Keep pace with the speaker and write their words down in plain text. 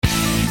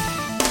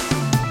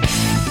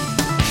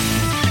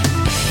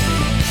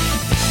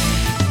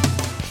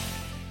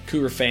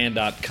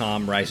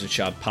CougarFan.com, Rise and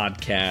Shout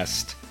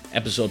podcast,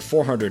 episode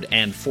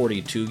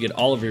 442. Get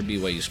all of your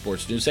BYU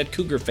sports news at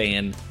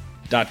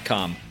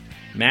CougarFan.com.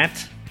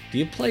 Matt, do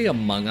you play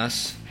Among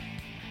Us?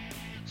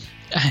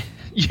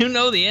 You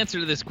know the answer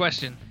to this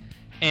question,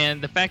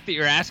 and the fact that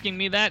you're asking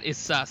me that is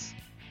sus.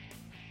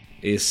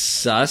 Is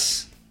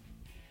sus?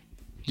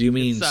 Do you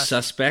mean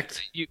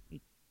suspect?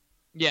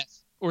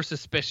 Yes, or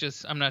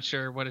suspicious. I'm not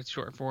sure what it's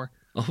short for.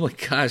 Oh my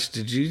gosh,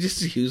 did you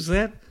just use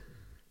that?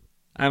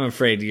 I'm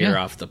afraid you're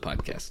off the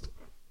podcast.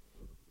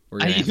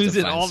 I use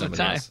it all the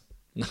time.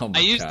 Oh I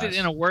used it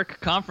in a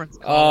work conference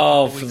Oh,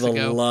 call for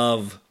the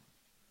love.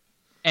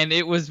 And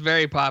it was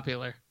very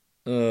popular.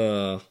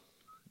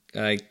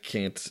 I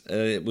can't.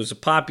 It was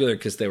popular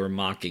because they were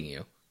mocking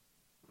you.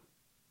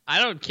 I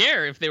don't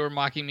care if they were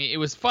mocking me. It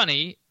was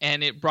funny,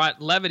 and it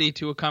brought levity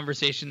to a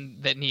conversation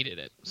that needed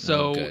it.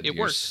 So it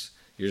worked.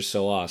 You're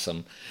so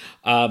awesome.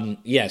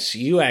 Yes,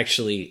 you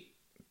actually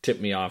tipped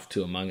me off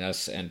to Among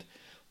Us, and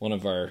one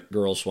of our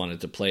girls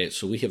wanted to play it,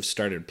 so we have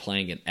started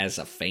playing it as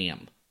a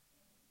fam.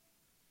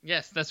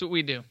 Yes, that's what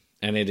we do.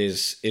 And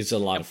it's a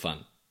lot of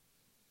fun.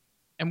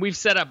 And we've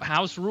set up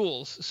house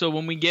rules, so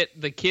when we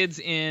get the kids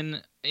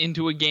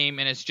into a game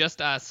and it's just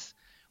us,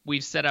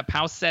 we've set up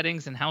house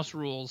settings and house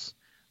rules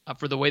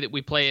for the way that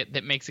we play it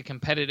that makes it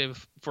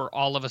competitive for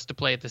all of us to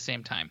play at the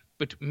same time.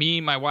 But me,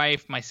 my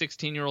wife, my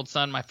 16-year-old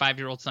son, my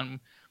 5-year-old son,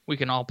 we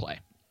can all play.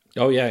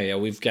 Oh, yeah.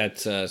 We've got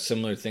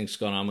similar things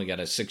going on. We got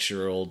a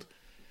 6-year-old,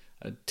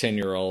 a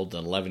 10-year-old,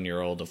 an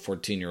 11-year-old, a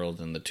 14-year-old,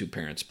 and the two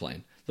parents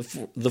playing.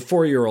 The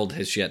 4-year-old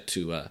has yet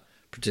to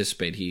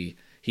participate.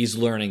 He's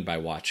learning by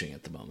watching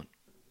at the moment.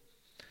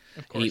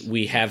 Of course.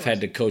 We have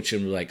had to coach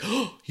him like,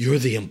 oh, you're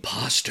the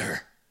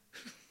imposter.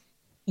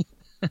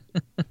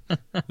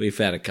 We've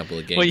had a couple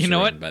of games. Well, you know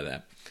what? By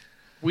that,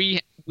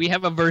 we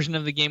have a version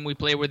of the game we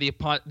play where the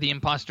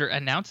imposter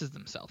announces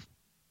themselves.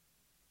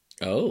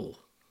 Oh,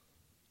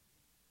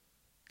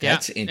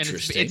 that's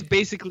interesting.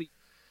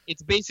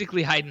 It's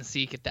basically hide and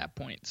seek at that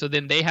point. So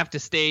then they have to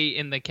stay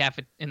in the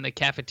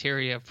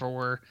cafeteria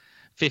for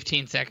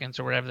 15 seconds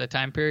or whatever the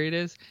time period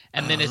is,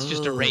 and then it's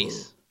just a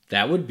race.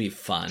 That would be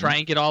fun. Try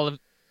and get all of,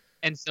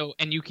 and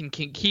you can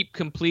keep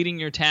completing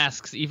your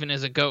tasks even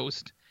as a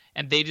ghost,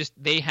 and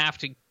they have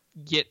to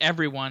get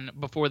everyone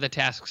before the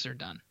tasks are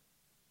done.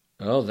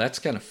 Oh, that's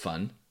kind of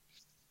fun.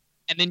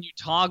 And then you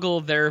toggle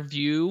their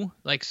view,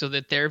 like so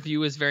that their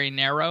view is very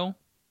narrow,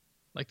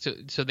 like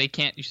so they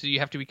can't. So you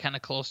have to be kind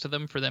of close to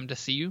them for them to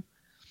see you,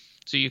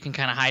 so you can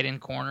kind of hide in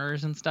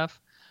corners and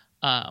stuff.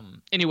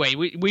 Anyway,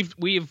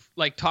 we've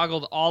like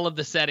toggled all of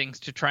the settings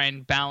to try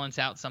and balance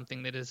out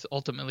something that is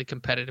ultimately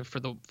competitive for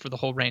the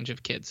whole range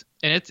of kids,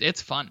 and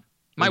it's fun.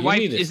 My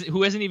wife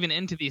who isn't even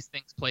into these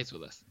things plays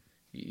with us.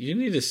 You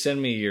need to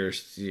send me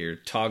your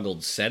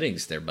toggled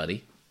settings there,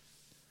 buddy.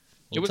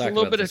 It was a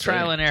little bit of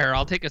trial and error.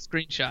 I'll take a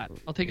screenshot.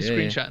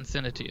 And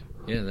send it to you.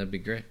 Yeah, that'd be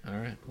great. All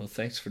right. Well,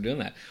 thanks for doing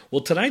that. Well,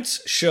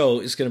 tonight's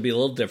show is going to be a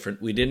little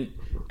different. We didn't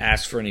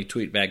ask for any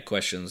tweet bag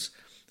questions,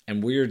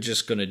 and we're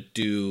just going to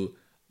do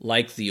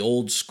like the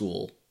old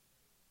school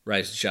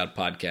Rise and Shout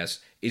podcast.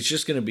 It's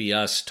just going to be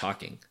us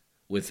talking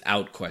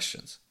without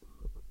questions.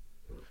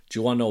 Do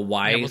you want to know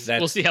why we'll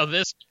see how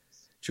this goes.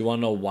 Do you want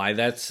to know why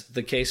that's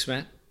the case,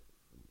 Matt?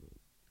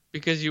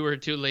 Because you were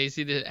too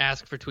lazy to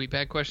ask for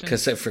tweetbag questions?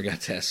 Because I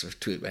forgot to ask for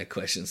tweetbag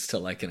questions till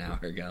like an hour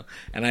ago.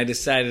 And I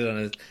decided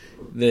on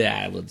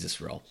we'll just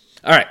roll.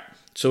 All right,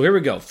 so here we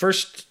go.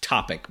 First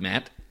topic,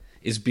 Matt,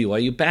 is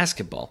BYU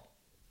basketball.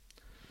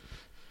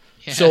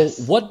 Yes. So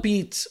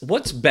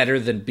what's better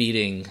than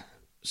beating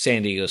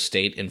San Diego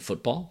State in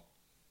football?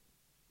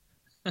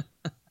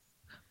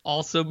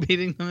 Also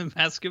beating them in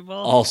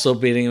basketball? Also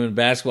beating them in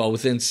basketball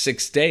within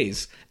 6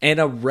 days. And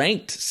a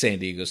ranked San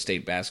Diego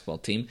State basketball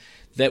team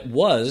that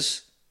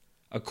was,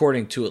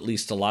 according to at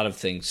least a lot of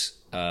things,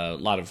 a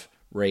lot of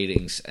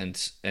ratings and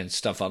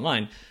stuff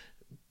online,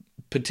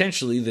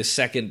 potentially the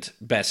second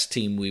best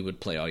team we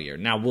would play all year.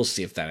 Now, we'll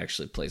see if that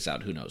actually plays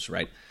out. Who knows,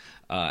 right?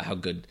 How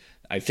good.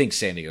 I think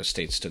San Diego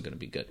State's still going to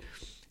be good.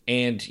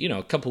 And,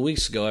 a couple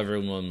weeks ago,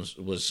 everyone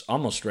was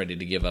almost ready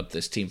to give up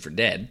this team for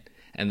dead,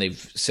 and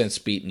they've since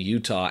beaten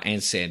Utah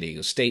and San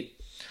Diego State.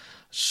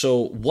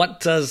 So what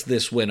does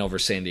this win over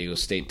San Diego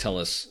State tell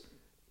us,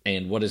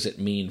 and what does it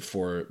mean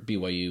for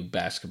BYU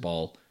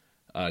basketball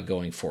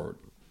going forward?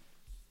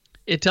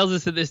 It tells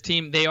us that this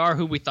team, they are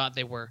who we thought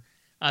they were.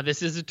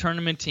 This is a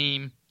tournament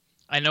team.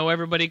 I know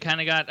everybody kind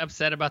of got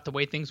upset about the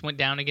way things went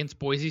down against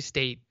Boise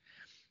State,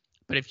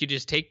 but if you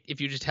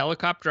just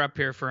helicopter up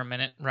here for a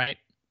minute, right?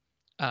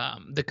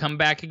 The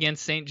comeback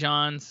against St.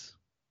 John's,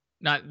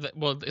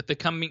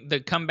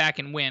 the comeback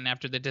and win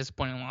after the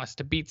disappointing loss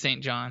to beat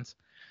St. John's,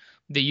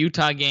 the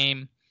Utah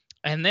game,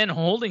 and then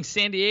holding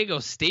San Diego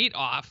State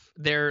off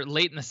there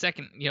late in the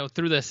second,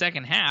 through the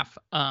second half.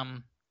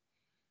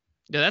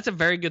 That's a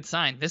very good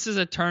sign. This is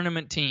a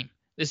tournament team.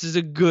 This is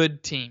a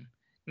good team.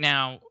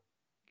 Now,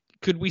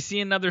 could we see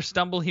another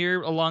stumble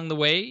here along the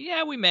way?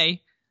 Yeah, we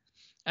may.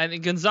 I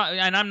think Gonzaga,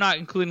 and I'm not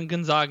including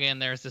Gonzaga in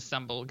there as a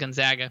stumble.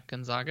 Gonzaga.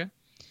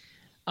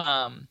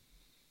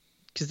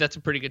 because that's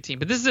a pretty good team.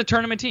 But this is a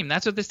tournament team.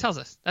 That's what this tells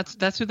us.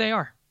 That's who they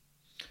are.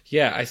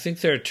 Yeah, I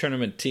think they're a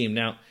tournament team.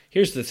 Now,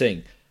 here's the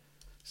thing.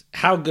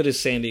 How good is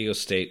San Diego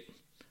State?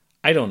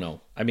 I don't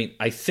know. I mean,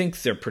 I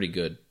think they're pretty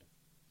good,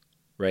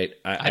 right?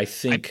 I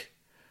think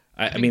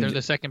they're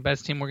the second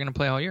best team we're going to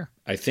play all year.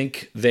 I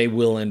think they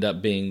will end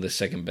up being the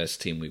second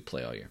best team we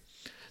play all year.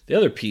 The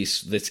other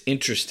piece that's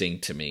interesting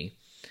to me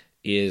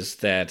is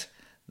that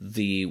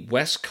the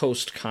West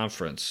Coast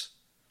Conference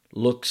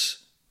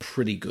looks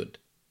pretty good,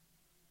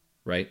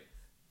 right,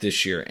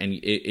 this year. And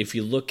if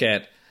you look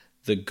at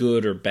the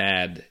good or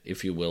bad,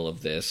 if you will,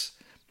 of this,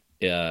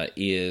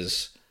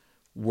 is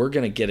we're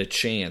going to get a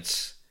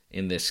chance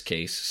in this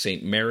case.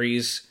 St.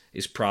 Mary's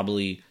is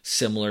probably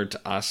similar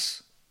to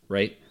us,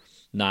 right?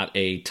 Not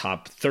a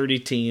top 30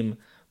 team,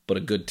 but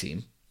a good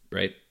team,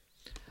 right?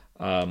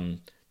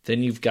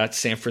 Then you've got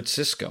San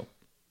Francisco,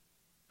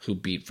 who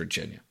beat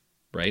Virginia,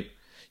 right?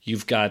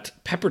 You've got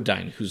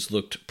Pepperdine, who's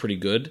looked pretty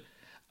good.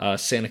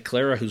 Santa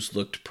Clara, who's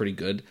looked pretty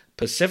good.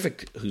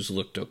 Pacific, who's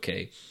looked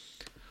okay.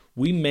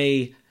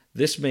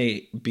 This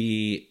may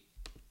be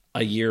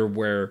a year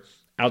where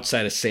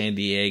outside of San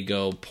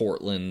Diego and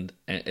Portland,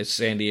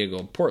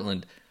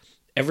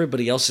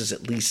 everybody else is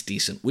at least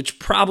decent, which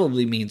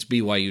probably means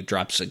BYU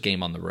drops a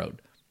game on the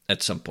road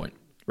at some point,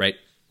 right?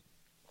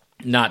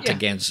 Not to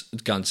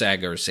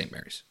Gonzaga or St.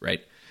 Mary's,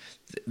 right?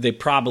 They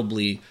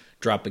probably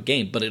drop a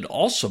game, but it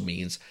also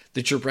means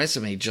that your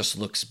resume just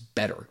looks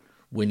better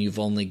when you've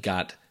only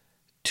got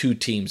two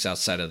teams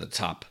outside of the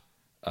top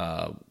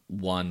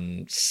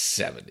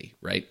 170,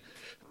 right?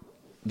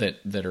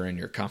 That are in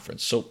your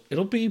conference. So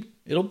it'll be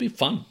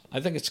fun. I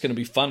think it's going to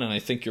be fun, and I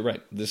think you're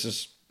right. This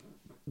is,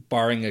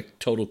 barring a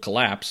total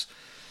collapse,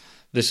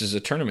 this is a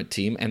tournament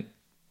team, and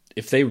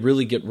if they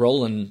really get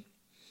rolling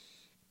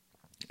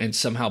and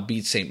somehow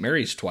beat St.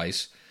 Mary's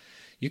twice,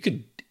 you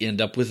could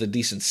end up with a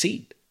decent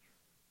seed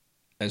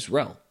as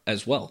well.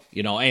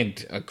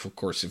 And of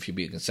course if you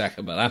beat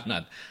Gonzaga, but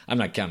I'm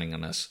not counting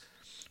on us.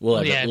 We'll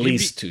have at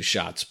least two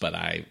shots, but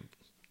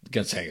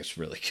Gonzaga's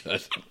really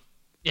good.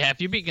 Yeah,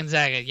 if you beat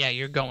Gonzaga,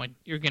 you're going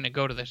to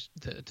go to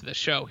the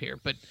show here,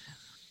 but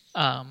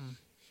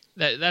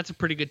that's a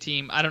pretty good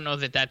team. I don't know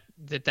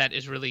that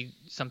is really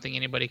something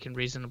anybody can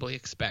reasonably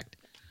expect.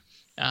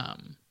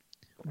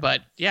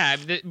 But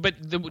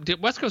the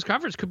West Coast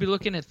Conference could be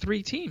looking at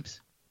 3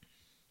 teams.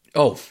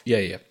 Oh,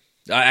 yeah.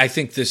 I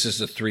think this is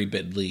a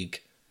 3-bid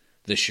league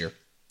this year.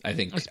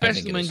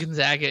 Especially when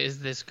Gonzaga is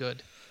this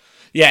good.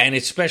 Yeah, and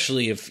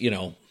especially if,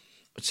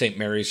 St.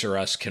 Mary's or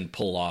us can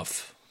pull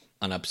off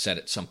an upset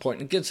at some point.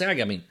 And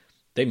Gonzaga, I mean,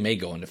 they may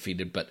go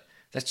undefeated, but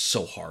that's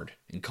so hard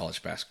in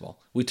college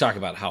basketball. We talk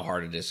about how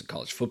hard it is in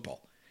college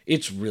football.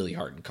 It's really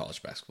hard in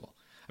college basketball.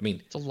 I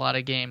mean, it's a lot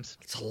of games.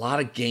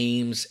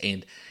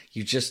 And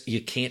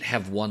you can't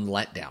have one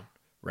letdown,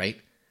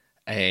 right?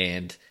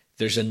 And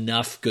there's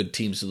enough good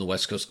teams in the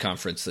West Coast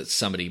Conference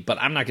that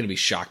but I'm not going to be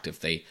shocked if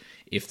they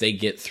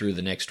get through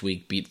the next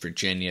week, beat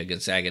Virginia,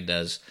 Gonzaga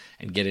does,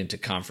 and get into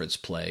conference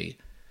play.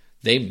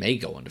 They may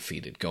go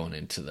undefeated going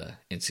into the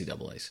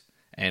NCAAs.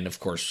 And,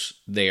 of course,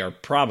 they are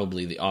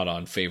probably the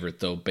odd-on favorite,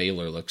 though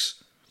Baylor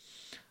looks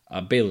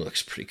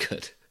pretty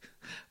good.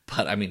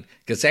 But, I mean,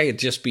 Gonzaga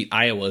just beat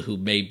Iowa, who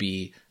may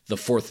be the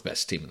 4th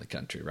best team in the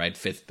country, right?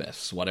 5th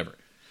best, whatever.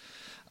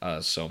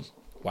 So,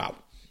 wow.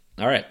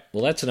 All right.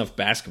 Well, that's enough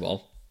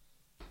basketball.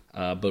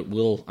 But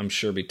we'll, I'm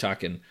sure, be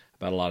talking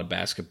about a lot of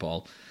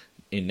basketball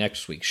in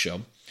next week's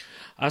show.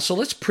 So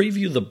let's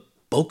preview the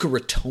Boca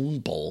Raton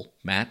Bowl,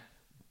 Matt.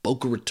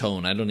 Boca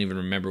Raton. I don't even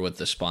remember what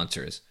the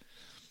sponsor is.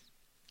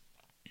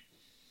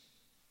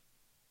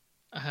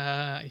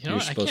 I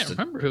can't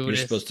remember who it is.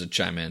 You're supposed to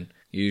chime in.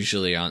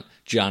 Usually on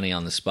Johnny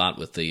on the spot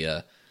with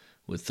the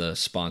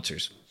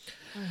sponsors.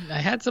 I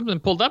had something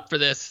pulled up for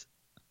this.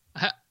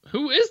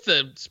 Who is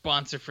the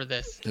sponsor for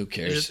this? Who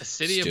cares? Is it the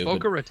city of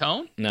Boca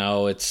Raton?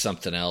 No, it's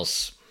something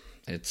else.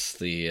 It's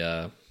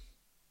the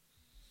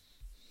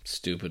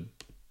stupid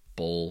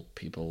bull.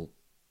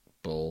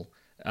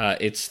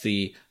 It's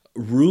the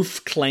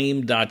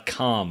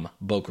roofclaim.com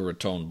Boca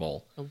Raton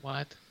Bowl. The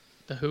what?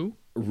 The who?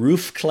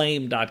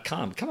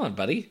 Roofclaim.com. Come on,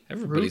 buddy.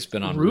 Everybody's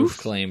been on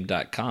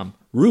roofclaim.com.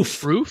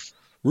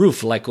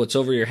 Roof, like what's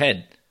over your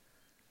head.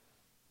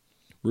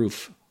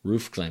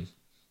 Roofclaim.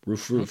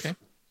 Roof. Okay.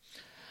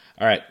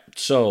 All right.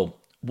 So,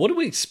 what do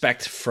we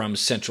expect from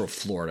Central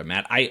Florida,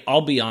 Matt?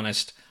 I'll be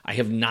honest. I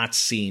have not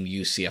seen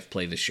UCF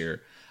play this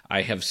year.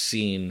 I have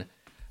seen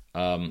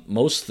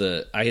most of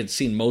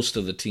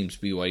the teams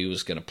BYU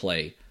was going to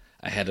play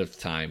ahead of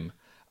time.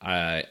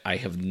 I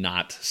have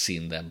not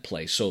seen them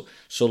play. So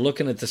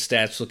looking at the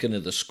stats, looking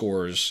at the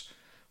scores,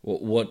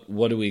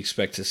 what do we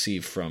expect to see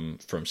from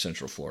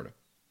Central Florida?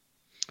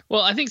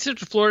 Well, I think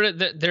Central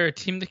Florida, they're a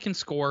team that can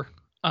score.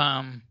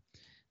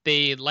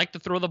 They like to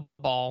throw the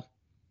ball.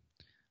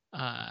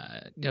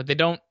 They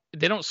don't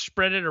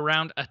spread it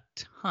around a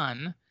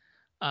ton.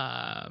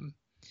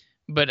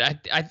 But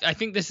I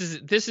think this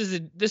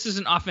is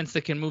an offense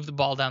that can move the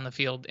ball down the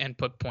field and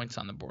put points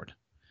on the board.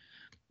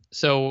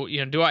 So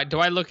do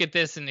I look at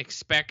this and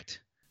expect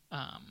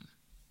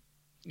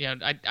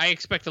I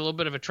expect a little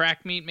bit of a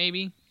track meet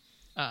maybe.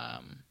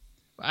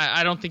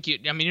 I don't think you're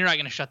not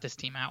going to shut this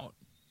team out.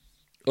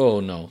 Oh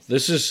no,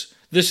 this is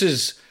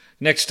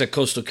next to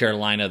Coastal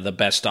Carolina the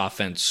best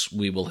offense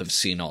we will have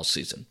seen all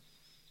season,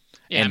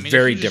 and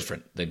very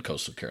different than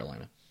Coastal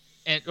Carolina.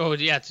 And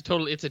it's a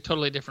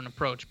totally different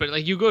approach. But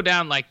like you go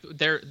down like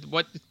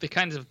the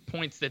kinds of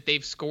points that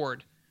they've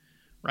scored,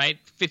 right?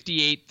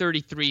 58,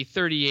 33,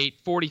 38,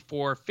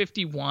 44,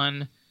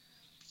 51,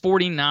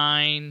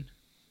 49,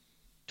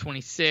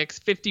 26,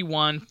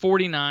 51,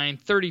 49,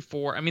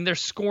 34. I mean, they're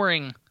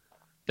scoring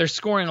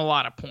a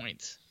lot of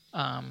points.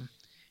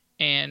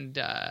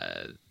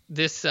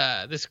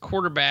 This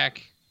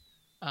quarterback,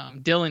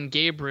 Dylan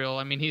Gabriel,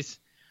 I mean, it's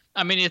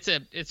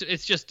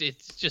just a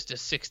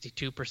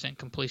 62%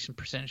 completion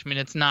percentage. I mean,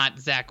 it's not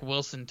Zach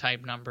Wilson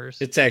type numbers.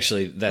 That's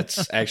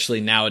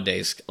actually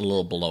nowadays a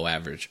little below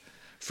average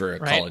for a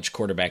college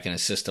quarterback in a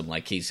system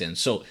like he's in.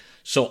 So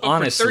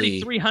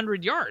honestly,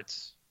 3,300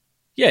 yards.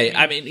 Yeah,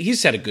 I mean,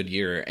 he's had a good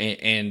year,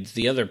 and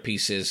the other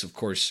piece is, of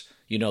course,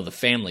 the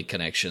family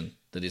connection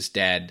that his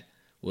dad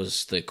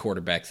was the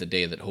quarterback the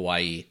day that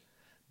Hawaii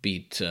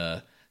beat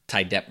Ty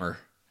Detmer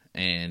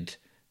and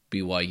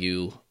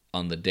BYU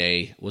on the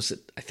day.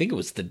 I think it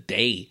was the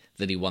day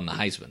that he won the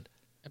Heisman.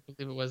 I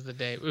believe it was the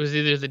day. It was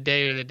either the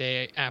day or the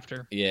day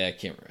after. Yeah, I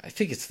can't remember. I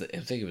think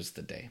it was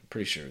the day. I'm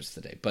pretty sure it was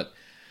the day. But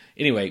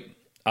anyway,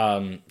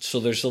 so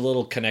there's a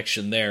little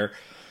connection there.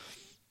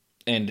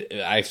 And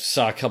I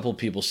saw a couple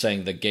people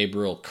saying the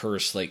Gabriel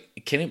curse. Like,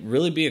 can it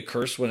really be a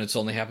curse when it's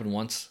only happened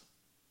once?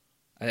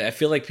 I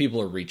feel like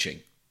people are reaching,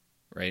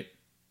 right?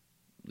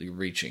 You're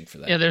reaching for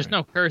that. Yeah, there's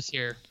no curse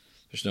here.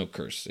 There's no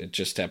curse. It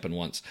just happened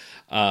once.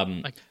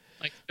 Like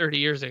 30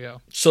 years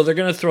ago. So they're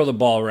going to throw the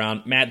ball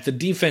around. Matt, the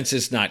defense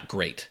is not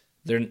great.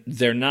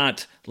 They're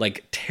not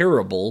like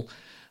terrible,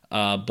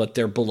 but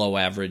they're below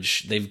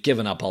average. They've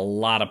given up a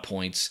lot of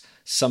points,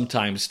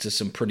 sometimes to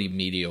some pretty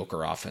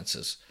mediocre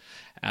offenses.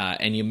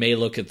 And you may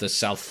look at the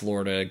South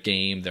Florida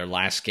game, their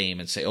last game,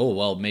 and say, oh,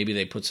 well, maybe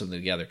they put something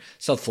together.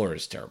 South Florida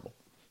is terrible.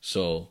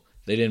 So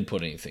they didn't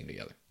put anything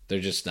together. They're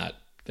just not.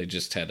 They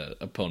just had an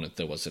opponent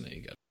that wasn't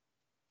any good.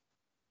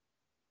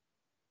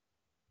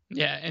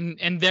 Yeah,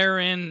 and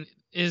therein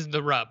is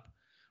the rub,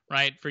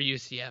 right, for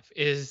UCF,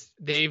 is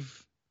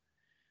they've,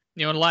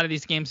 in a lot of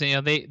these games,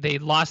 they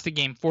lost the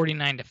game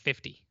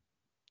 49-50.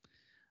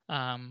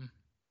 Or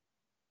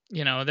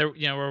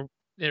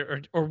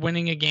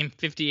winning a game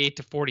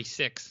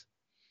 58-46.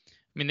 I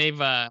mean,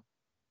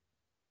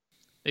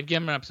 they've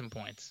given up some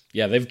points.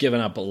 Yeah, they've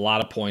given up a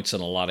lot of points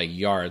and a lot of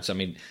yards. I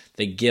mean,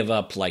 they give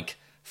up like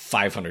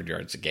 500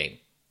 yards a game,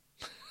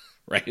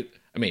 right?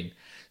 I mean,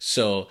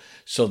 so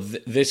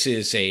this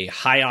is a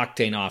high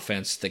octane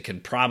offense that can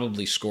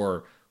probably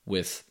score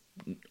with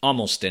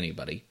almost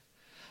anybody,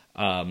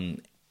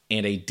 and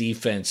a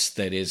defense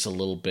that is a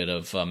little bit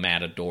of a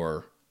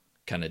Matador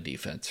kind of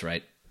defense,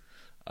 right?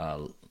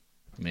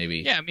 Maybe.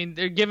 Yeah, I mean,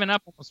 they're giving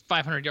up almost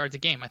 500 yards a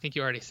game. I think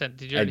you already said.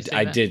 Did you already say that?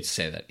 I did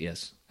say that.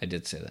 Yes, I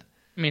did say that.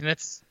 I mean,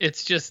 it's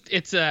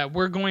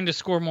we're going to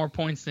score more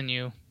points than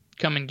you.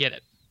 Come and get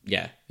it.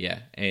 Yeah,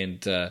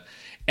 and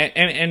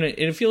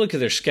if you look at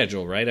their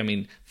schedule, right? I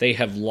mean, they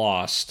have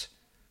lost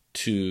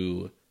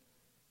to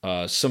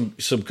some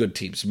good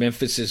teams.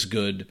 Memphis is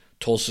good,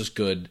 Tulsa's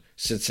good,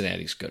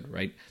 Cincinnati's good,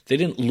 right? They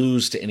didn't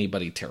lose to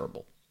anybody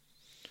terrible.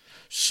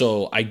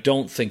 So I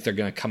don't think they're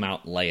going to come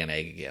out and lay an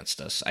egg against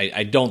us.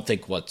 I don't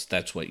think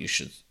that's what you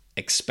should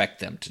expect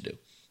them to do.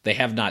 They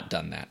have not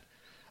done that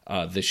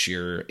this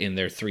year. In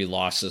their 3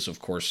 losses, of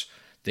course,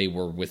 they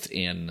were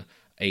within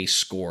a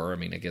score. I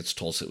mean, against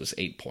Tulsa it was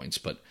 8 points,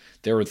 but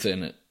they're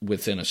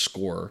within a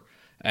score.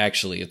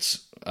 Actually,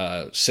 it's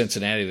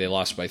Cincinnati they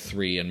lost by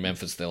 3, and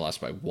Memphis they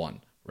lost by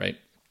 1. Right?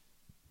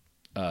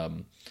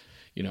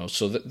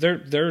 So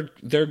they're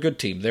a good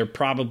team. They're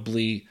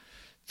probably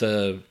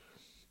the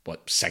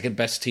second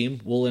best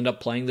team we'll end up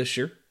playing this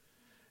year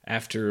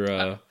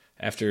after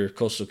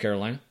Coastal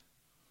Carolina.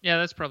 Yeah,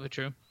 that's probably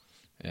true.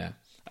 Yeah,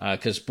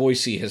 because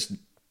Boise has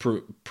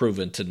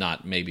proven to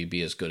not maybe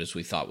be as good as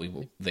we thought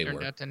they were.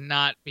 Turned out to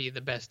not be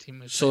the best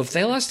team. So if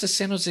they lost to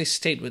San Jose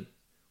State,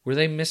 were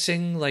they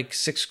missing like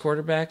 6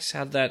 quarterbacks?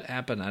 How'd that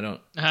happen? I don't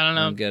know. I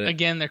don't get it.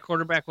 Again, their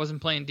quarterback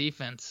wasn't playing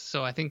defense,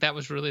 so I think that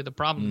was really the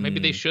problem. Maybe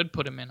they should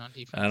put him in on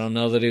defense. I don't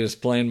know that he was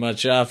playing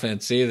much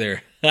offense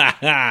either.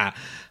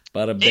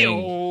 Bada bing.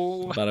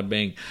 Ew. Bada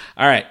bing.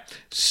 All right.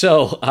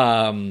 So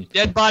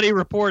dead body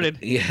reported.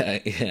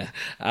 Yeah.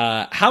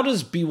 How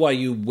does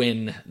BYU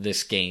win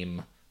this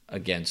game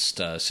against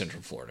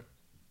Central Florida?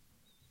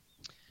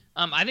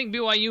 I think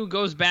BYU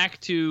goes back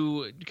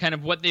to kind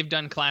of what they've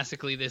done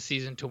classically this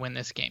season to win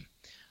this game.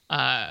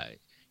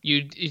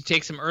 You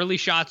take some early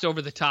shots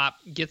over the top,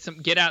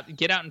 get out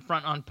in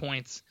front on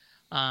points,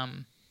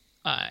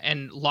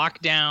 and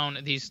lock down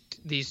these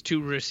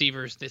 2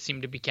 receivers that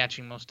seem to be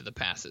catching most of the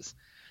passes.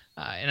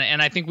 And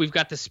I think we've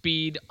got the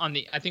speed in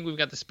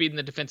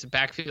the defensive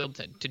backfield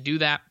to do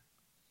that.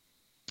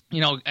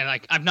 And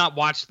like I've not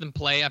watched them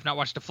play. I've not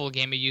watched a full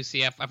game of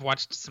UCF. I've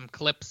watched some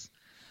clips.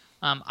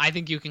 I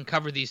think you can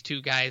cover these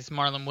two guys,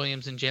 Marlon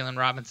Williams and Jalen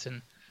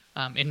Robinson,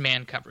 in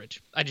man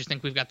coverage. I just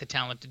think we've got the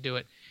talent to do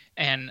it.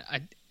 And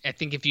I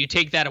think if you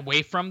take that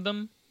away from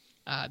them,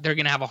 they're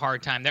going to have a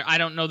hard time. I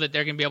don't know that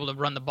they're going to be able to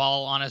run the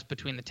ball on us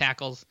between the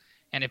tackles.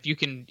 And if you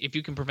can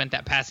prevent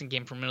that passing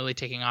game from really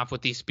taking off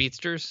with these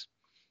speedsters,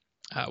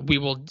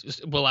 we'll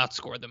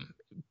outscore them.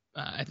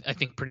 I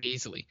think pretty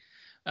easily.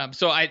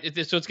 So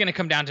it's going to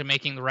come down to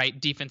making the right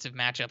defensive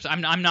matchups.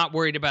 I'm not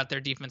worried about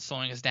their defense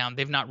slowing us down.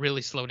 They've not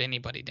really slowed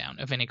anybody down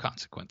of any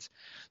consequence.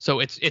 So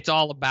it's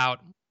all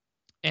about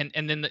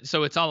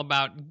it's all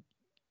about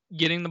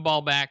getting the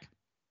ball back,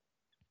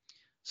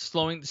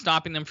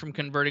 stopping them from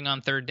converting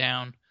on third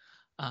down,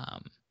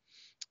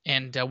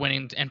 and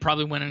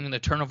probably winning the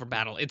turnover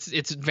battle.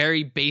 It's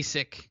very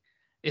basic.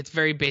 It's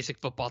very basic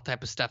football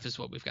type of stuff is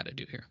what we've got to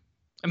do here.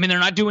 I mean, they're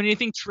not doing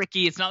anything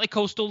tricky. It's not like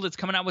Coastal that's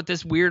coming out with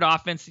this weird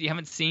offense that you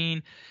haven't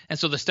seen. And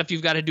so the stuff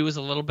you've got to do is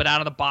a little bit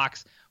out of the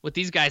box. With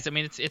these guys, I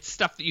mean, it's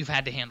stuff that you've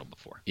had to handle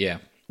before. Yeah.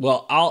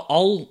 Well,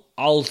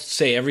 I'll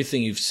say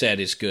everything you've said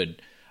is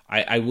good.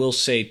 I will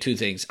say two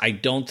things. I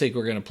don't think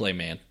we're going to play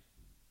man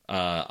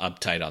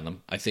uptight on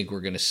them. I think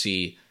we're going to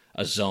see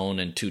a zone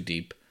and two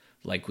deep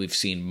like we've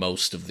seen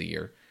most of the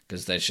year,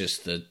 because that's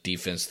just the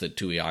defense that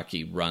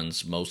Tuiaki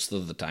runs most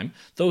of the time,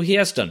 though he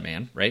has done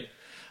man, right?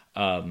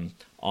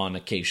 On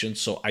occasion.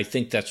 So I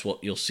think that's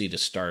what you'll see to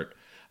start.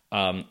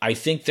 I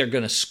think they're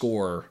going to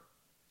score.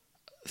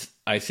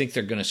 I think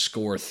they're going to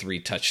score 3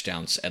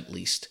 touchdowns at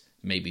least,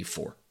 maybe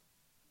 4.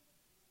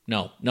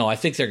 No, I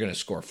think they're going to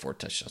score 4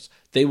 touchdowns.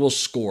 They will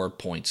score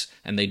points,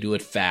 and they do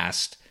it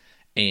fast,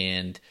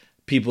 and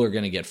people are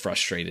going to get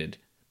frustrated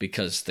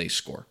because they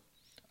score,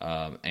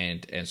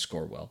 and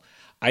score well.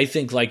 I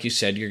think, like you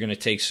said, you're going to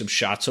take some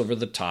shots over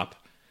the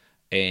top,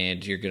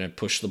 and you're going to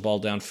push the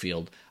ball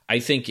downfield. I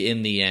think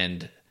in the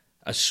end,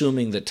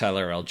 assuming that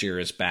Tyler Algier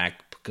is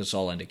back, because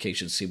all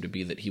indications seem to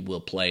be that he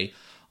will play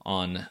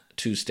on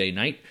Tuesday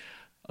night,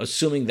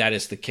 assuming that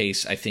is the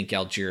case, I think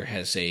Algier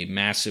has a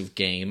massive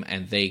game,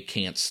 and they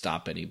can't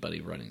stop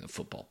anybody running the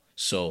football.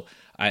 So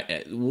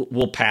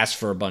we'll pass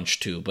for a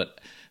bunch too, but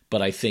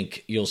I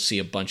think you'll see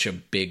a bunch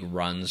of big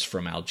runs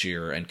from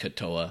Algier and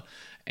Katoa,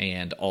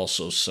 and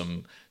also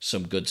some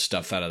good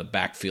stuff out of the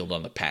backfield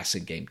on the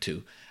passing game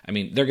too. I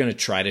mean, they're going to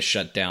try to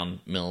shut down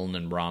Milne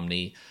and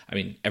Romney. I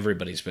mean,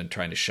 everybody's been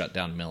trying to shut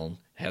down Milne.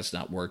 Has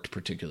not worked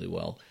particularly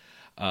well.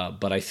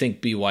 But I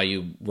think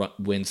BYU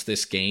wins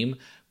this game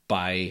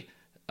by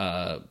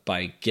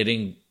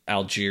getting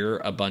Algier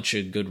a bunch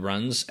of good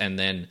runs and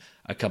then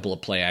a couple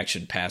of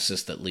play-action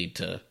passes that lead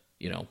to,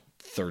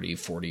 30,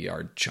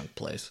 40-yard chunk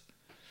plays.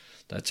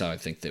 That's how I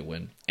think they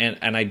win.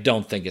 And I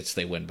don't think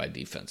they win by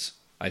defense.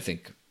 I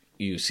think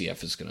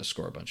UCF is going to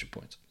score a bunch of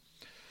points.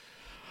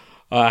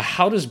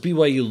 How does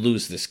BYU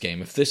lose this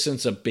game? If this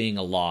ends up being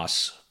a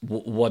loss,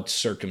 what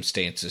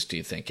circumstances do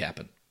you think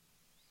happen?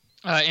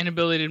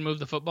 Inability to move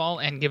the football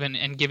and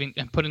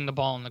putting the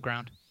ball on the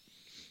ground.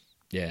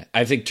 Yeah,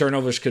 I think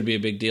turnovers could be a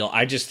big deal.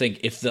 I just think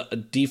if the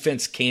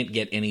defense can't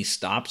get any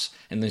stops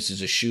and this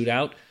is a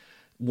shootout,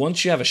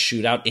 once you have a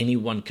shootout,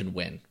 anyone can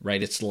win,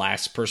 right? It's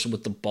last person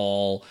with the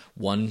ball,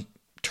 one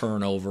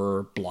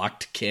turnover,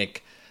 blocked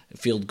kick,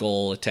 field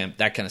goal attempt,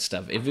 that kind of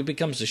stuff. If it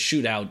becomes a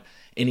shootout,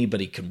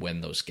 anybody can win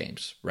those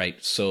games,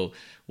 right? So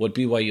what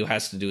BYU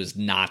has to do is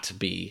not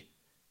be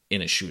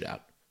in a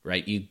shootout,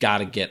 right? You got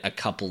to get a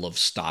couple of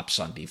stops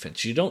on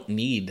defense. You don't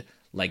need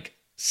like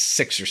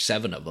 6 or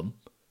 7 of them,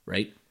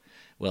 right?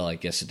 Well, I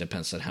guess it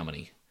depends on how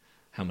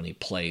many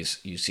plays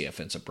UCF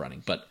ends up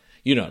running, but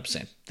you know what I'm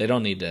saying. They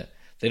don't need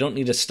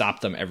to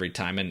stop them every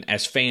time. And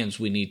as fans,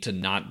 we need to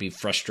not be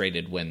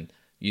frustrated when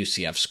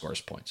UCF scores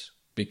points,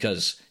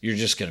 because you're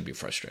just going to be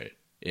frustrated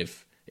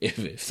if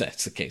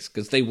that's the case,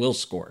 because they will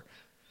score.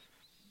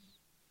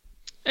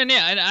 And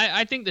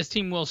I think this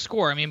team will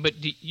score. I mean,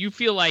 but do you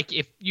feel like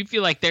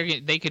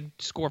they could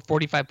score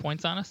 45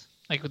 points on us?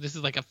 Like this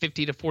is like a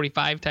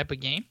 50-45 type of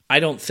game? I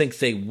don't think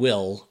they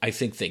will. I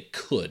think they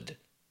could.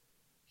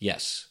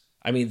 Yes.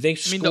 I mean, they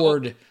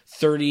scored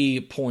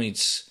 30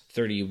 points,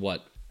 30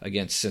 what,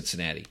 against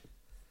Cincinnati.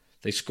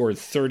 They scored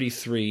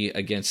 33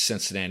 against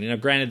Cincinnati. Now,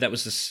 granted, that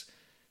was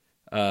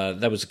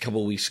a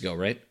couple of weeks ago,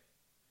 right?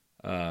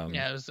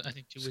 Yeah, it was, I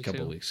think, 2 weeks ago. A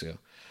couple of weeks ago.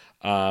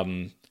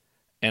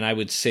 And I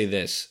would say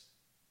this.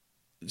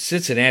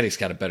 Cincinnati's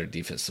got a better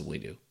defense than we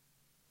do.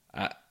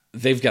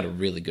 They've got a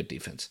really good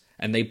defense,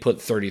 and they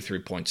put 33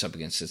 points up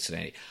against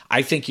Cincinnati.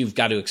 I think you've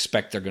got to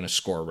expect they're going to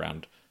score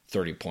around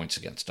 30 points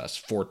against us,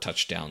 4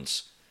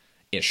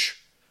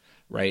 touchdowns-ish,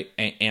 right?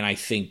 And I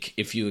think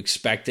if you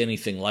expect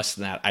anything less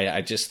than that,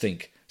 I just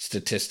think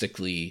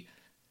statistically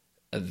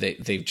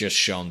they've just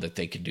shown that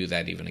they can do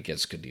that even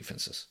against good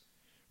defenses,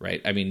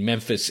 right? I mean,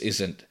 Memphis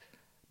isn't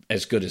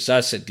as good as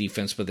us at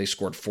defense, but they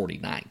scored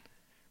 49,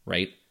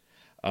 right?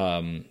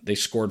 They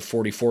scored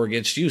 44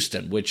 against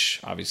Houston, which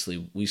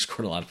obviously we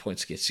scored a lot of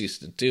points against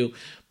Houston too.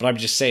 But I'm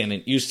just saying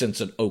that Houston's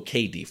an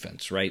okay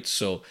defense, right?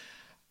 So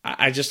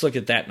I just look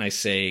at that and I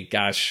say,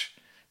 gosh,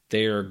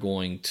 they are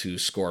going to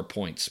score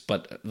points.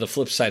 But the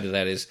flip side of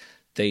that is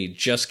they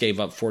just gave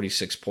up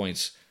 46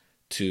 points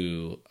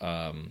to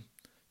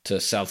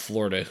South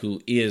Florida,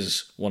 who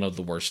is one of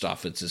the worst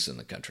offenses in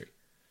the country.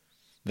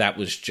 That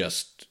was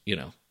just,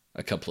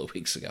 a couple of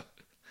weeks ago,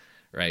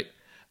 right?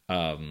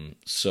 But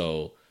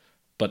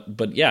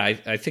yeah,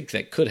 I think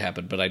that could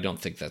happen, but I don't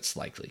think that's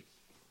likely,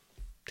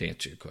 to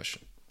answer your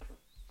question.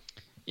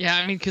 Yeah,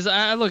 I mean, because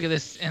I look at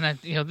this, and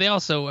they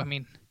also,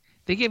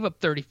 they gave up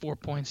 34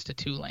 points to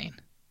Tulane.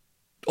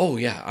 Oh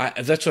yeah,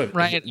 that's what.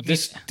 Right.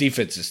 This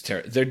defense is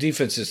terrible. Their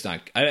defense is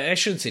not. I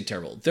shouldn't say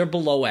terrible. They're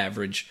below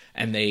average,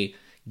 and they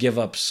give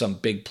up some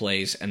big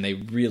plays, and they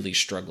really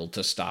struggle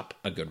to stop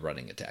a good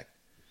running attack.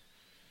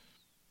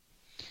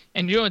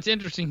 And what's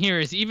interesting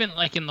here is even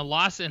like in the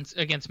loss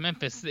against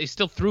Memphis, they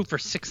still threw for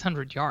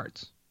 600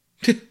 yards.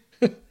 It's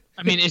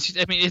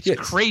Yes,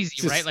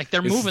 crazy, right? Like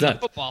they're moving the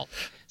football.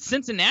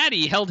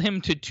 Cincinnati held him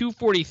to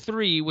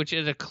 243, which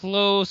is a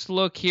close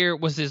look here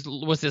was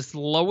his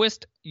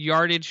lowest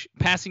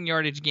passing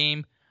yardage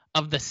game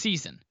of the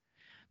season,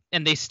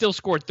 and they still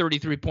scored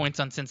 33 points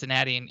on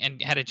Cincinnati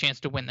and had a chance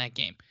to win that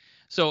game.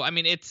 So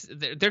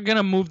they're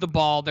gonna move the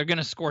ball, they're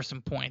gonna score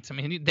some points.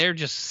 They're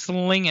just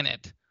slinging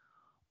it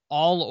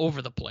all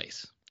over the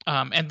place,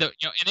 and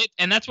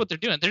that's what they're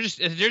doing.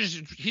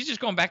 He's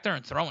just going back there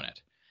and throwing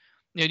it.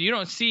 You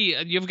don't see.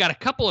 You've got a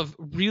couple of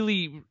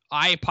really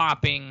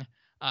eye-popping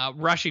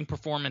rushing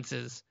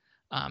performances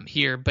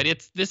here, but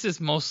this is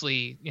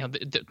mostly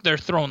they're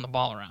throwing the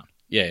ball around.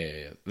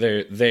 Yeah.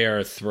 They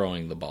are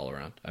throwing the ball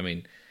around.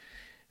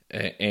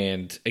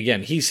 And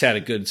again, he's had a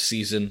good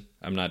season.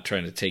 I'm not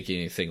trying to take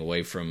anything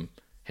away from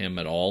him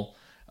at all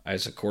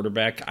as a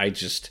quarterback. I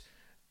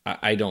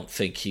don't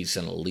think he's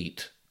an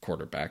elite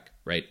quarterback,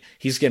 right?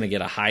 He's going to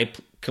get a high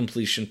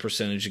completion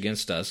percentage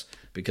against us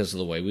because of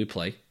the way we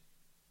play.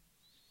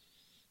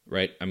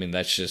 Right?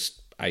 That's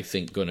just, I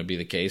think, going to be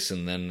the case.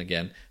 And then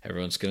again,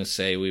 everyone's going to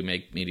say we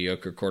make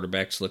mediocre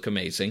quarterbacks look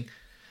amazing,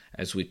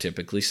 as we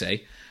typically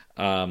say.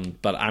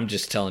 But I'm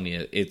just telling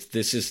you,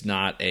 this is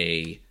not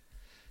we're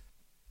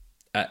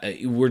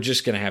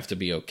just going to have to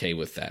be okay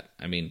with that.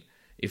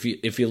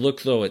 If you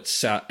look though at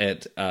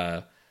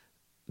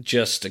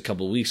just a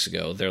couple of weeks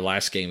ago, their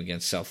last game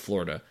against South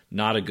Florida,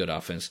 not a good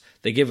offense.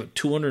 They gave up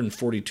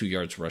 242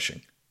 yards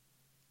rushing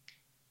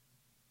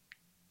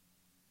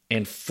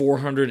and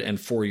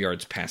 404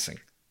 yards passing.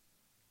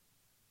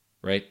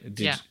 Right?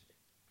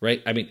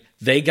 Right?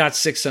 They got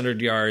 600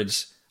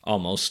 yards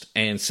almost,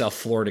 and South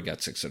Florida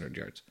got 600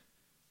 yards.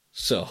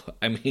 So,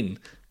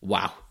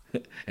 wow.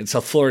 And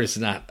South Florida's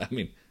not,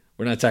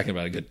 we're not talking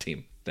about a good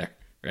team there,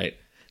 right?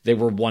 They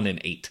were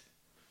 1-8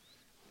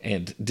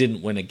 and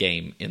didn't win a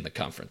game in the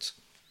conference.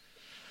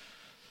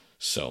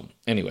 So,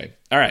 anyway.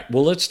 All right.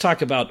 Well, let's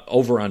talk about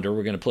over-under.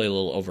 We're going to play a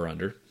little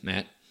over-under.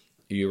 Matt,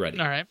 are you ready?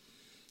 All right.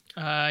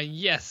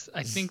 Yes,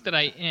 I think that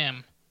I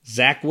am.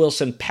 Zach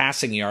Wilson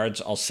passing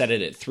yards. I'll set it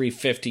at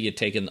 350. You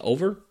taking the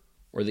over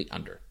or the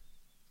under?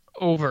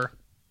 Over.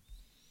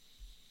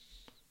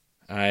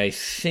 I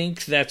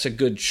think that's a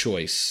good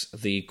choice.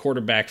 The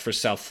quarterback for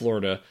South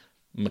Florida,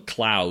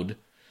 McLeod,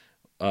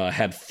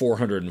 had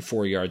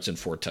 404 yards and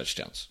 4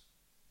 touchdowns.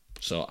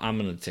 So I'm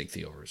going to take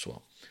the over as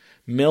well.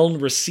 Milne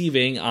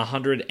receiving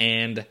 100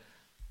 and...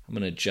 I'm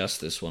going to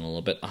adjust this one a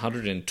little bit.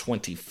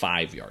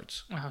 125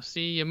 yards. Oh,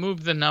 see, you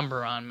moved the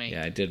number on me.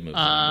 Yeah, I did move the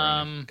number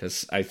on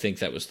because I think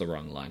that was the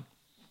wrong line.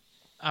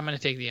 I'm going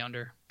to take the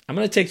under. I'm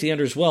going to take the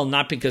under as well,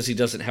 not because he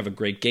doesn't have a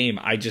great game.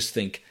 I just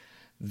think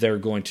they're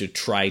going to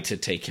try to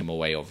take him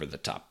away over the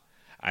top.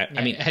 I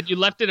mean, had you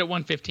left it at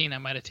 115, I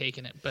might have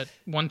taken it, but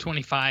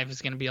 125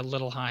 is going to be a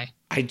little high.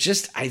 I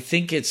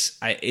think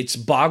it's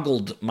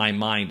boggled my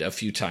mind a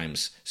few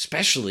times,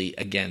 especially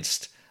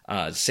against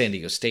San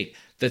Diego State,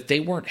 that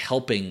they weren't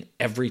helping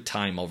every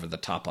time over the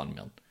top on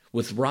Milne.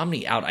 With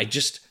Romney out, I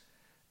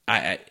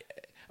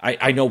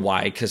know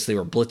why, because they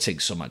were blitzing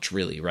so much,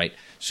 really, right?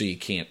 So you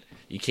can't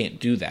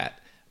do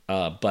that.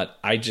 But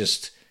I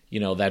just,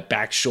 that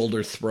back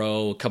shoulder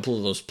throw, a couple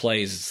of those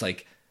plays, it's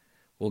like,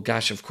 well,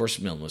 gosh, of course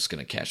Milne was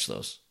going to catch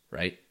those,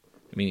 right?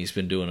 He's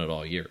been doing it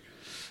all year.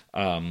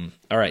 All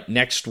right,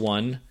 next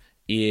one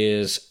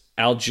is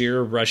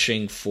Algier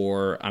rushing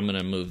for, I'm going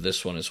to move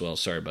this one as well.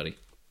 Sorry, buddy.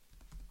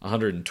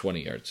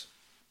 120 yards.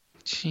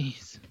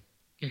 Jeez.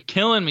 You're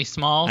killing me,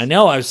 Smalls. I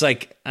know. I was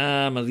like,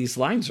 these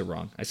lines are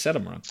wrong. I said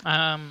them wrong.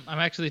 I'm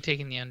actually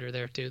taking the under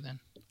there, too,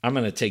 then. I'm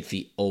going to take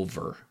the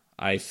over.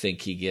 I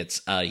think he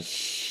gets a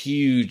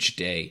huge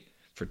day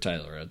for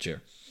Tyler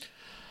Algier.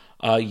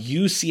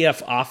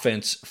 UCF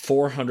offense,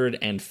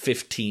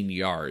 415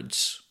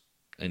 yards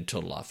in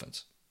total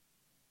offense.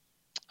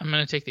 I'm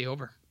going to take the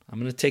over. I'm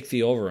going to take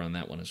the over on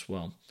that one as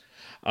well.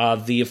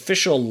 The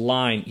official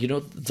line,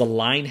 the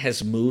line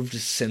has moved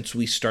since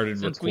we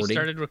started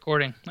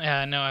recording.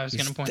 Yeah, no, I was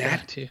going to point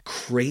that out too.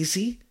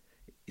 Crazy?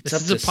 This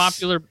is a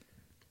popular.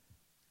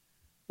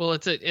 Well,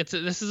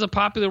 this is a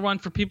popular one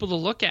for people to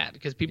look at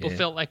because people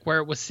felt like where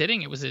it was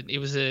sitting, it was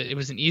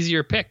an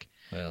easier pick.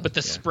 Well, but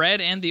the spread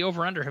and the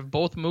over under have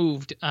both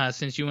moved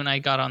since you and I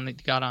got on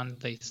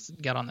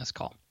this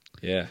call.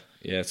 Yeah,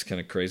 it's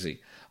kind of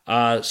crazy.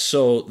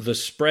 So the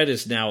spread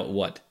is now at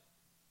what?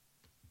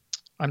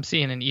 I'm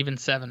seeing an even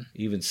 7.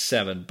 Even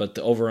 7, but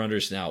the over-under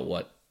is now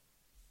what?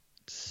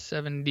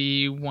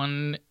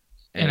 71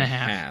 and a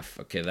half.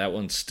 Okay, that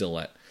one's still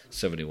at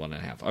 71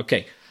 and a half.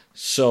 Okay,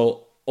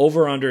 so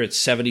over-under at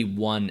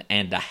 71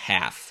 and a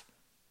half.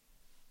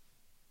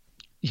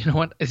 You know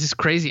what? This is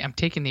crazy. I'm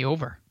taking the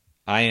over.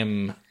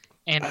 I'm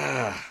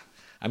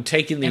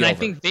taking the and over. I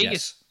think Vegas,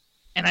 yes.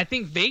 And I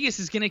think Vegas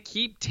is going to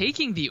keep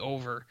taking the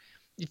over.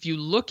 If you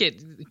look at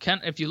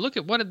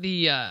what are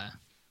the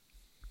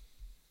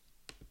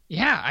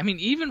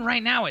even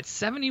right now at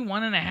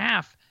 71 and a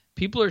half,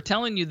 people are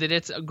telling you that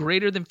it's a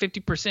greater than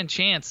 50%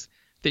 chance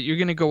that you're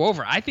going to go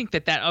over. I think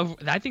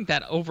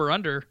that over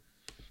under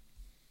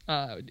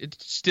it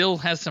still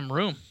has some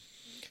room.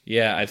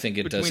 Yeah, I think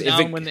it does.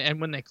 Between now and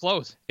when they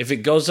close. If it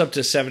goes up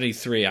to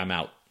 73, I'm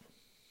out.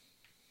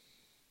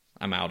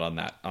 I'm out on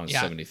that, on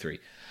 73.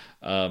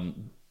 All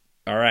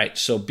right,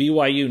 so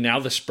BYU, now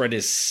the spread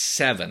is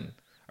 7.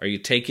 Are you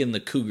taking the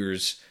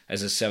Cougars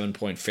as a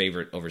 7-point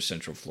favorite over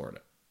Central Florida?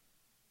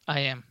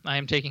 I am. I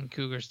am taking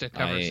Cougars to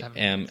cover 7.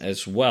 I am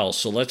as well.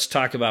 So let's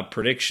talk about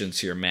predictions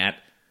here, Matt.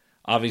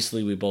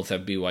 Obviously, we both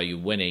have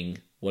BYU winning.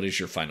 What is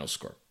your final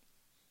score?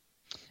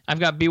 I've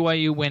got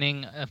BYU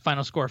winning a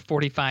final score of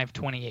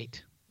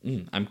 45-28.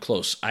 I'm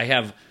close. I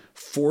have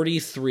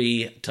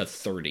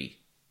 43-30.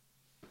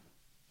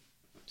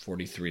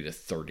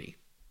 43-30.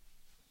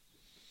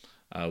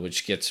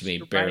 Which gets me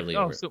barely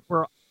over. So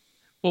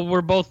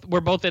we're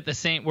both at the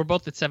same. We're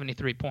both at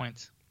 73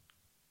 points.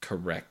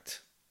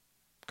 Correct.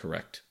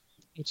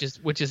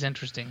 Which is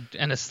interesting,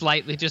 and a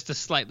slightly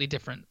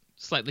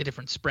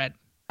different spread.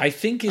 I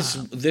think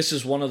this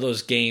is one of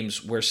those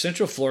games where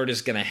Central Florida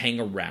is going to hang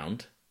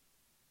around.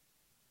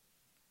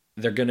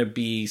 They're going to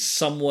be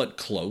somewhat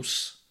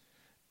close,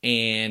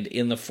 and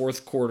in the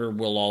fourth quarter,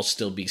 we'll all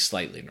still be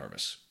slightly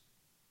nervous.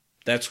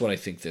 That's what I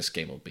think this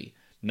game will be.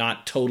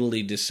 Not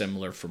totally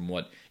dissimilar from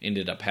what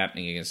ended up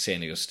happening against San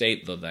Diego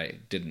State, though I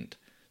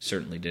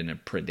certainly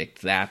didn't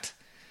predict that.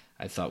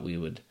 I thought we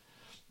would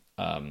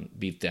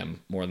beat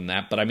them more than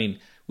that. But, I mean,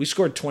 we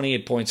scored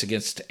 28 points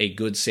against a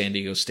good San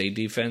Diego State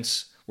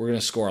defense. We're going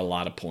to score a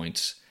lot of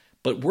points.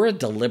 But we're a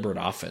deliberate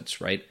offense,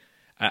 right?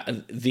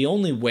 The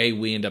only way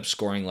we end up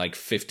scoring like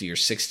 50 or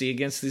 60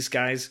 against these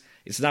guys,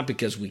 it's not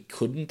because we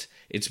couldn't.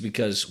 It's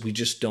because we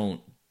just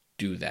don't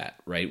do that,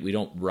 right? We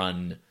don't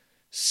run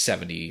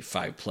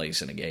 75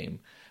 plays in a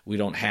game. We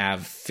don't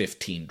have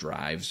 15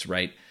 drives,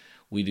 right?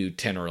 We do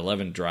 10 or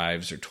 11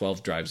 drives or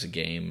 12 drives a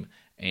game,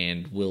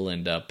 and we'll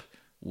end up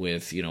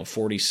with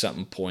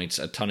 40-something points,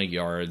 a ton of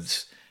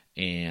yards,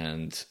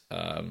 and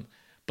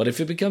but if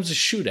it becomes a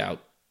shootout,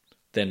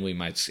 then we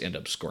might end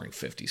up scoring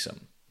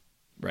 50-something,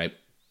 right?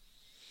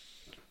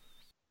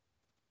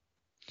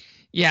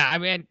 Yeah, I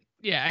mean,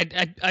 yeah,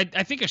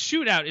 I think a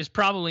shootout is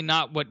probably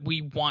not what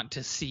we want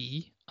to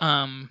see.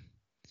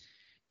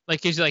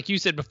 Like you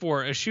said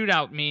before, a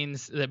shootout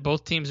means that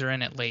both teams are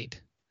in it late,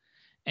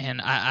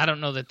 and I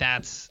don't know that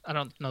that's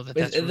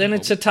really then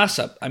it's a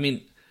toss-up. I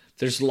mean,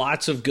 there's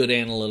lots of good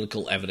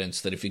analytical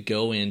evidence that if you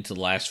go into the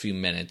last few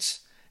minutes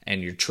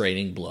and you're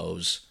trading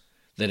blows,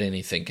 that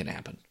anything can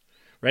happen,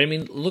 right? I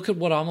mean, look at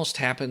what almost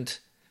happened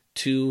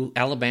to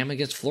Alabama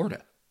against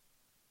Florida.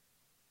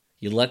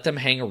 You let them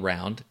hang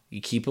around. You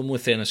keep them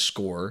within a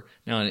score.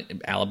 Now,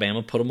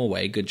 Alabama put them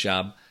away. Good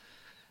job,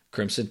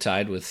 Crimson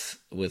Tide, with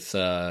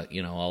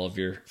all of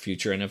your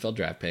future NFL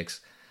draft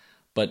picks.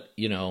 But,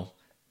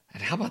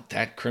 and how about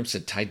that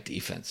Crimson Tide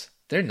defense?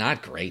 They're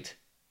not great.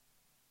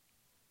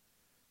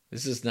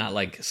 This is not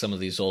like some of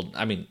these old...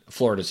 I mean,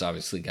 Florida's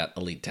obviously got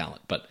elite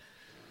talent. But,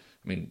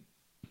 I mean,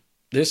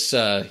 this,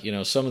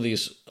 some of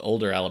these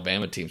older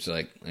Alabama teams are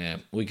like,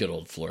 we could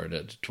hold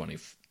Florida to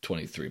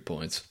 23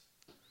 points.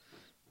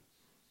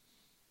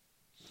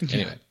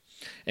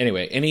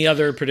 Anyway, any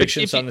other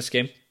predictions on this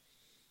game?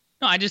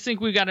 No, I just think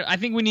I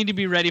think we need to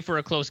be ready for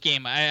a close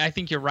game. I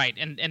think you're right.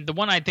 And the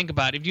one I think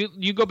about, if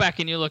you go back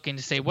and you look and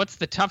you say, what's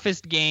the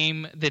toughest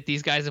game that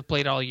these guys have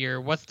played all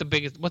year? What's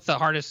the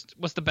hardest,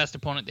 what's the best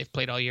opponent they've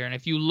played all year? And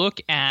if you look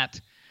at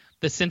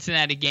the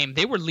Cincinnati game,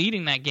 they were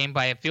leading that game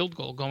by a field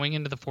goal going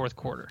into the fourth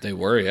quarter. They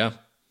were, yeah.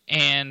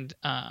 And,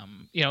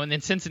 and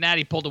then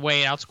Cincinnati pulled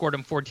away, outscored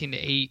them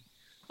 14-8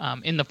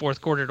 in the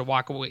fourth quarter to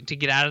walk away, to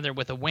get out of there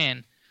with a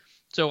win.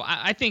 So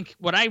I think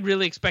what I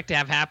really expect to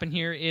have happen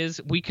here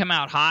is we come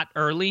out hot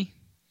early.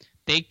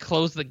 They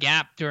close the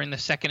gap during the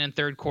second and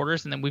third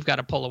quarters, and then we've got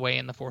to pull away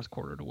in the fourth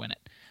quarter to win it.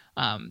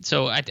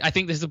 So I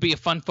think this will be a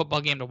fun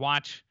football game to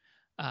watch.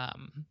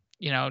 And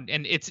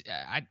it's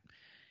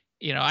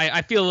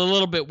I feel a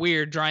little bit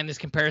weird drawing this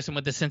comparison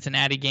with the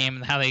Cincinnati game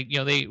and how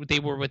they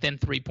were within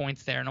 3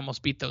 points there and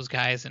almost beat those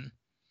guys. And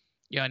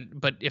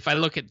but if I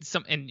look at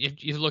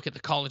if you look at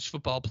the college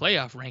football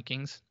playoff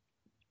rankings,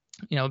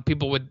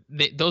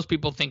 those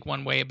people think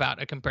one way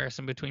about a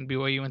comparison between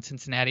BYU and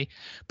Cincinnati,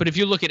 but if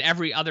you look at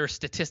every other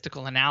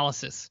statistical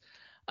analysis,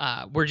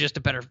 we're just a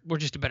better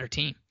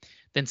team.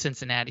 than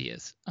Cincinnati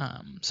is.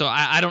 So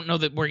I don't know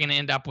that we're going to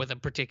end up with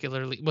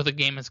a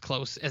game as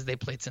close as they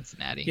played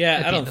Cincinnati.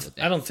 Yeah,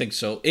 I don't think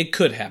so. It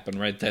could happen,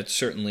 right? That's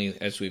certainly,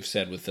 as we've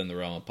said, within the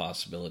realm of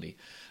possibility.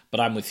 But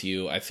I'm with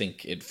you. I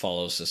think it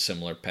follows a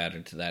similar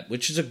pattern to that,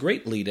 which is a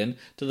great lead-in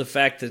to the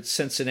fact that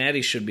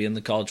Cincinnati should be in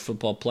the college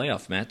football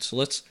playoff, Matt. So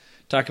let's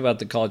talk about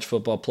the college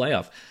football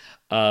playoff.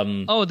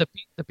 The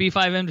P5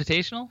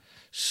 Invitational?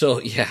 So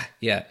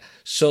yeah.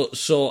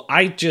 So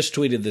I just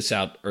tweeted this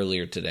out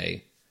earlier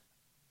today.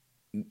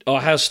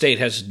 Ohio State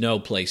has no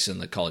place in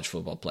the college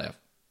football playoff.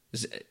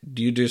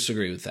 Do you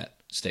disagree with that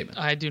statement?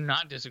 I do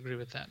not disagree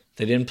with that.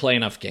 They didn't play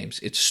enough games.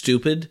 It's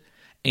stupid.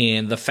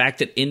 And the fact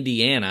that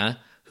Indiana,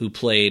 who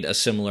played a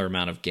similar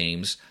amount of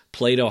games,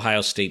 played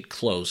Ohio State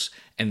close,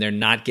 and they're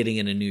not getting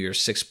in a New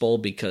Year's Six Bowl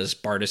because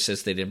Barta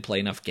says they didn't play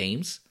enough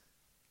games.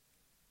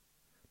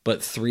 But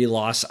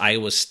 3-loss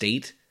Iowa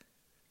State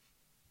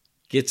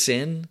gets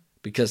in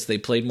because they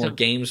played more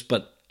games,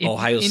 but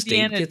Ohio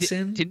State gets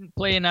in? Didn't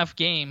play enough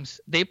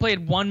games. They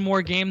played one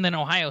more game than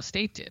Ohio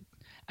State did.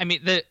 I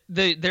mean,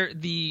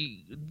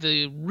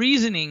 the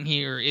reasoning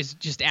here is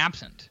just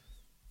absent.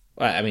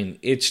 Well, I mean,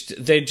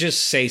 they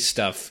just say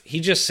stuff. He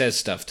just says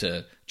stuff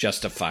to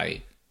justify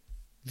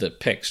the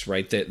picks,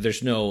 right?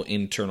 There's no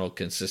internal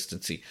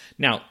consistency.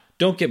 Now,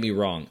 don't get me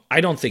wrong.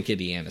 I don't think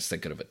Indiana's that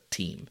good of a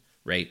team,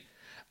 right?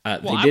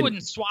 I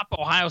wouldn't swap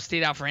Ohio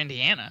State out for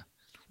Indiana.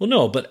 Well,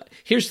 no, but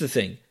here's the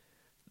thing.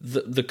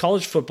 The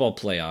college football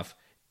playoff,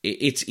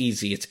 it's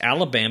easy. It's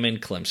Alabama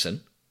and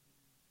Clemson,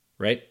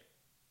 right?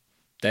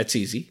 That's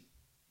easy.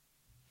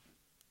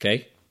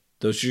 Okay?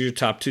 Those are your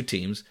top two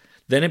teams.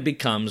 Then it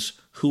becomes,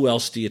 who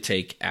else do you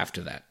take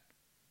after that?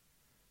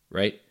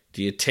 Right?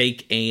 Do you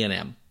take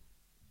A&M?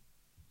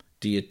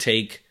 Do you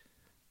take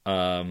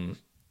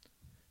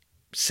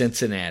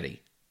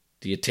Cincinnati?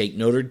 Do you take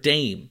Notre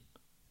Dame?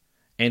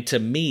 And to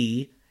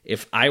me,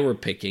 if I were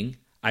picking,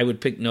 I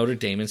would pick Notre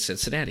Dame and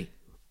Cincinnati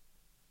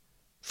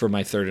for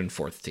my third and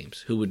fourth teams.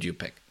 Who would you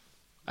pick?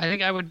 I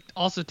think I would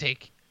also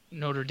take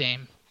Notre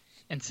Dame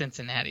and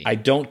Cincinnati. I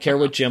don't care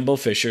what Jimbo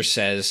Fisher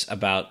says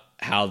about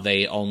how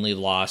they only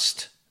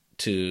lost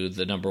to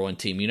the number one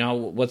team. You know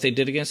what they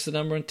did against the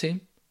number one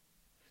team?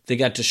 They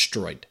got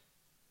destroyed.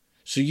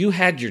 So you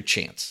had your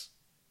chance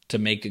to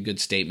make a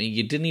good statement.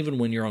 You didn't even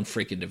win your own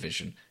freaking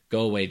division.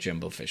 Go away,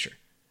 Jimbo Fisher.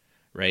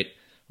 Right?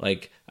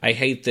 Like, I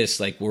hate this,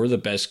 like, we're the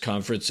best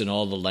conference in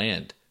all the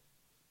land.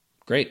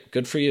 Great.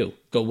 Good for you.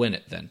 Go win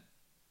it then.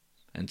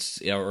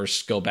 Or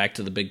go back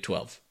to the Big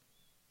 12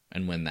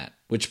 and win that.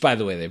 Which, by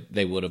the way,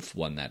 they would have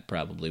won that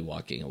probably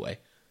walking away.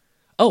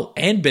 Oh,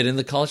 and been in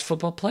the college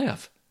football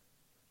playoff.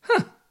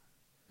 Huh.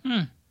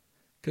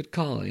 Good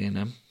call,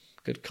 A&M.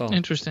 Good call.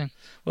 Interesting.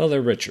 Well,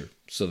 they're richer,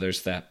 so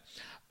there's that.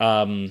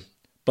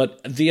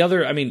 But the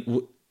other, I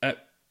mean,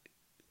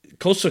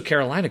 Coastal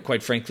Carolina,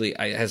 quite frankly,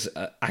 I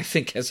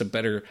think has a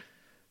better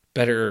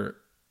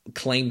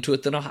claim to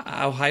it than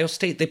Ohio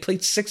State. They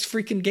played 6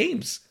 freaking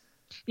games.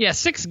 Yeah,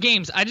 6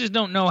 games. I just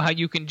don't know how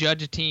you can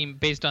judge a team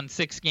based on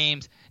 6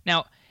 games.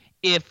 Now,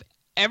 if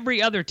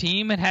every other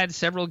team had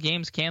several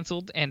games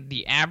canceled and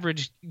the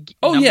average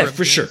number of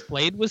games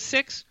played was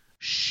 6,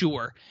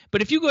 sure.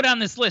 But if you go down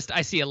this list,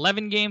 I see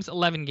 11 games,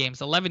 11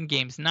 games, 11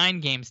 games,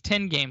 9 games,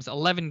 10 games,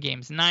 11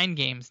 games, 9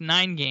 games,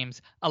 9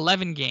 games,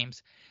 11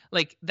 games.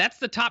 Like, that's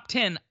the top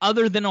 10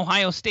 other than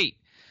Ohio State.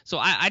 So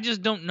I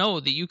just don't know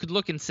that you could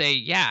look and say,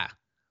 yeah,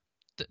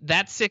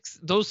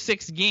 those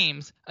 6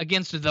 games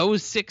against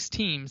those 6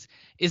 teams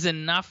is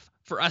enough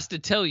for us to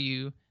tell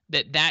you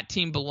that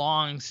team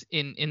belongs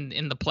in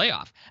the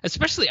playoff.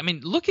 Especially, I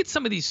mean, look at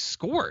some of these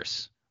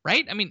scores,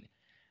 right? I mean,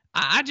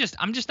 I'm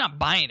just not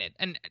buying it.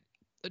 And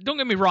don't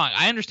get me wrong.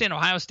 I understand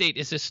Ohio State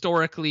is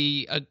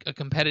historically a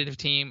competitive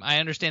team. I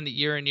understand that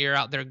year in, year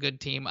out, they're a good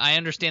team. I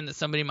understand that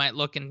somebody might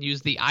look and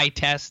use the eye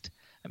test,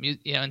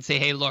 and say,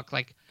 hey, look,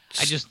 like,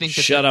 I just think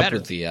that shut they're up better.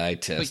 With the eye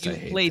test. But I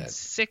hate that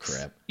 6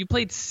 crap. You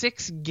played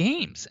 6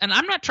 games, and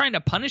I'm not trying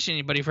to punish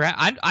anybody for.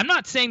 I'm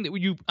not saying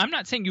that I'm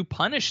not saying you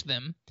punish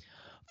them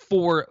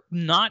for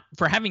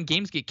having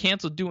games get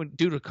canceled due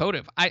to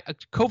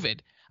COVID.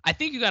 I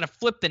think you got to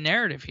flip the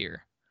narrative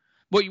here.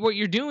 What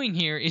you're doing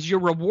here is you're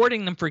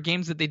rewarding them for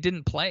games that they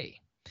didn't play,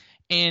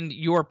 and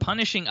you're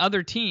punishing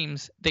other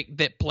teams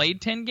that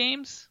played 10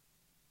 games.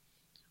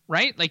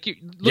 Right? Like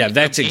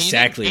that's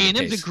exactly the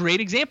A&M's case. a great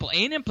example.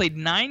 A&M played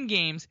 9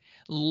 games,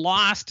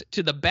 lost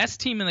to the best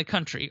team in the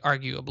country,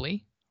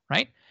 arguably,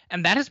 right?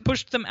 And that has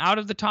pushed them out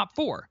of the top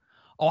 4.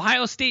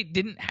 Ohio State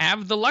didn't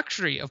have the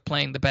luxury of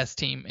playing the best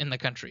team in the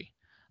country.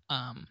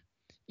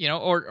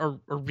 Or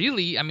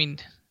really, I mean,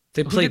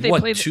 they played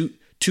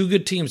two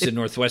good teams in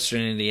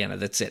Northwestern Indiana.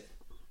 That's it.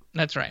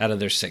 That's right. Out of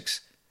their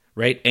 6,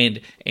 right? And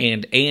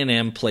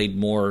A&M played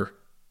more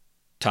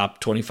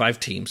top 25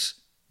 teams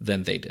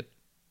than they did.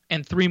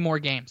 And 3 more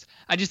games.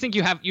 I just think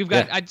you've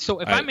got. Yeah. So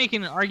if I'm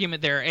making an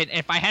argument there, and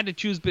if I had to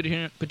choose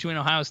between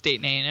Ohio State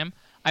and A&M,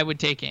 I would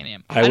take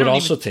A&M. I would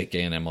also take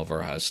A&M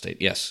over Ohio State.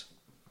 Yes.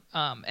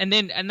 And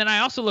then I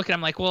also look at, I'm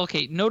like, well,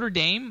 okay, Notre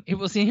Dame.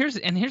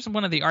 Here's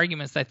one of the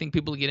arguments that I think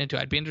people get into.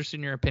 I'd be interested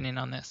in your opinion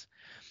on this.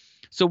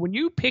 So when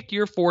you pick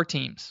your 4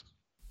 teams,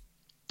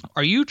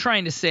 are you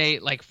trying to say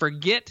like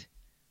forget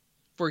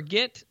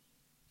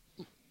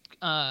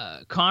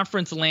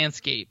conference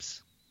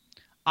landscapes?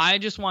 I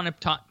just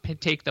want to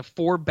take the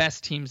 4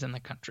 best teams in the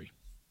country.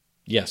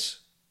 Yes.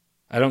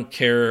 I don't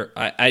care.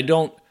 I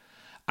don't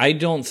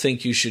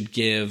think you should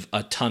give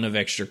a ton of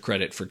extra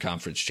credit for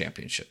conference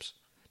championships.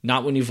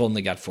 Not when you've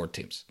only got 4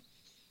 teams.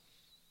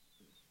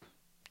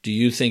 Do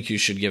you think you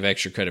should give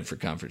extra credit for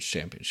conference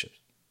championships?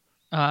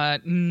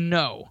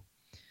 No.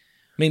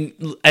 I mean,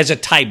 as a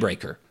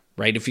tiebreaker,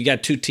 right? If you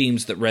got 2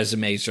 teams that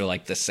resumes are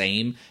like the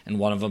same and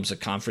one of them's a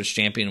conference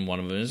champion and one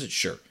of them isn't,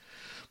 sure.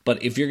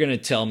 But if you're going to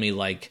tell me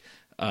like,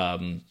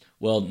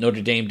 well,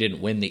 Notre Dame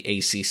didn't win the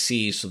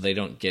ACC, so they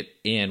don't get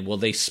in. Well,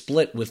 they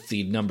split with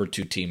the number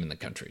 2 team in the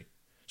country.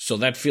 So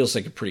that feels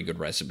like a pretty good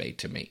resume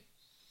to me.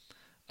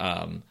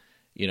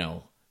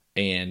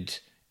 And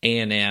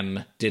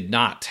A&M did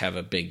not have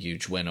a big,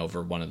 huge win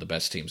over one of the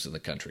best teams in the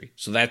country.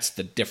 So that's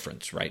the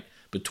difference, right,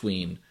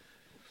 between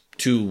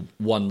 2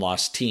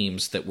 one-loss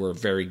teams that were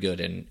very good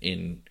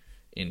in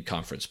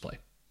conference play.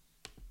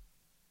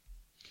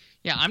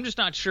 Yeah, I'm just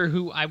not sure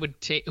who I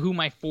would take, who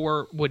my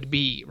 4 would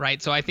be,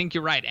 right? So I think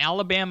you're right.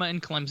 Alabama and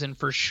Clemson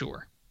for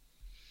sure.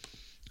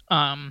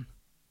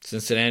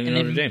 Cincinnati and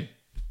Notre Dame.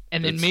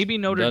 And then maybe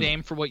Notre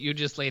Dame for what you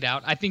just laid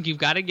out. I think you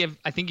got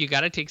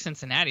to take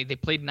Cincinnati. They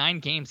played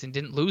 9 games and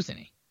didn't lose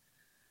any.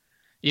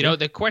 You know,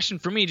 the question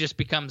for me just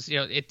becomes,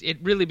 it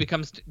really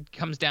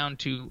comes down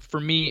to, for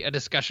me, a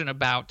discussion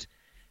about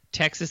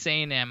Texas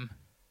A&M,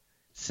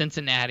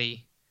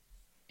 Cincinnati,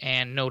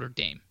 and Notre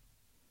Dame.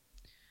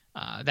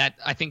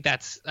 I think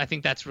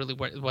that's really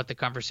what the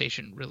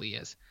conversation really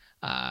is.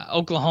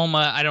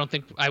 Oklahoma, I don't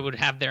think I would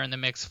have there in the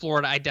mix.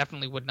 Florida, I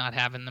definitely would not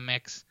have in the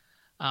mix.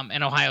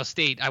 And Ohio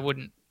State, I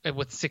wouldn't.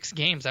 With 6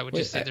 games, I would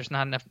just say there's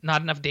not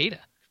enough data.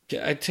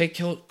 I'd take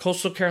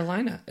Coastal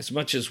Carolina as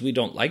much as we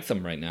don't like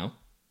them right now.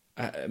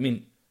 I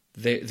mean,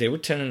 they were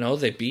 10-0.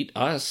 They beat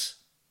us,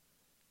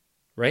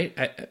 right?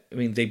 I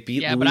mean, they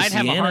beat Louisiana. But I'd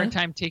have a hard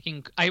time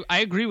taking. I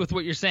agree with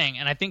what you're saying,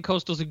 and I think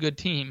Coastal's a good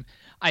team.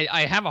 I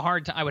would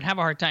have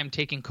a hard time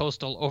taking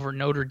Coastal over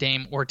Notre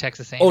Dame or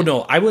Texas A&M. Oh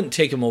no, I wouldn't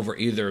take them over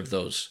either of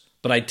those,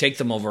 but I'd take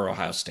them over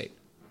Ohio State.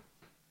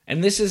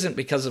 And this isn't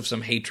because of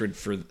some hatred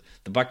for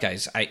the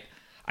Buckeyes. I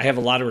have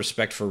a lot of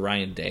respect for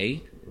Ryan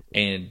Day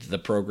and the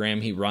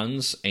program he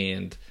runs,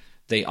 and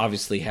they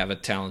obviously have a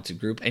talented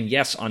group. And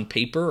yes, on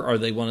paper, are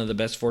they one of the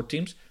best 4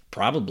 teams?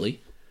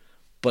 Probably.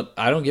 But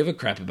I don't give a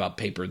crap about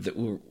paper.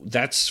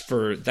 That's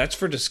for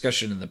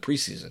discussion in the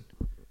preseason.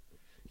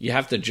 You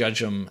have to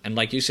judge them, and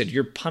like you said,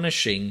 you're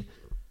punishing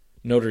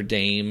Notre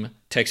Dame,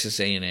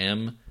 Texas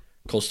A&M,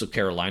 Coastal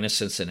Carolina,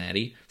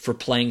 Cincinnati for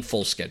playing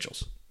full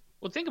schedules.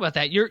 Well, think about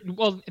that.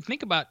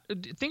 Think about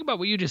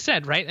what you just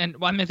said, right? And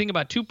I'm thinking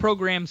about 2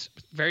 programs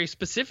very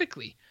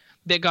specifically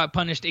that got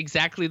punished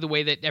exactly the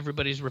way that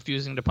everybody's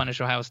refusing to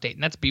punish Ohio State,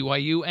 and that's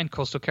BYU and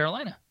Coastal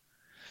Carolina.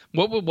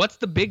 What's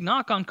the big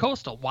knock on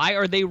Coastal? Why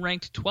are they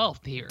ranked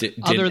 12th here,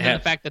 other than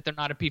the fact that they're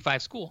not a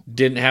P5 school?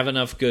 Didn't have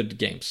enough good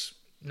games.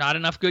 Not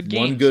enough good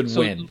games. One good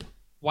win.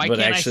 Why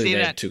can't I say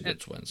that? 2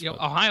 good wins.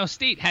 Ohio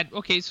State had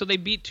so they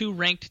beat 2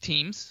 ranked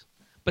teams,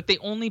 but they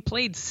only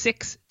played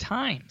 6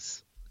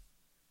 times.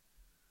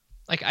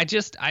 Like I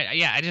think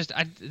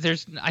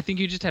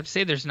you just have to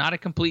say there's not a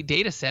complete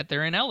data set.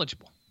 They're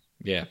ineligible.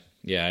 Yeah,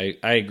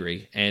 I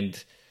agree.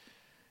 And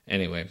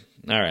anyway,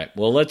 all right.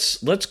 Well,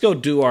 let's go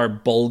do our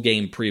bowl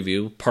game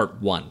preview,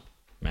 part 1.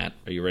 Matt,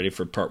 are you ready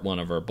for part 1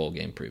 of our bowl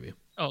game preview?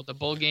 Oh, the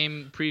bowl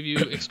game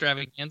preview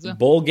extravaganza?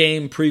 Bowl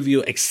game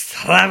preview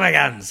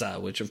extravaganza,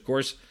 which of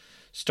course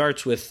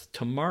starts with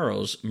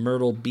tomorrow's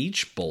Myrtle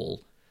Beach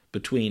Bowl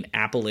between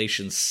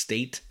Appalachian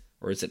State,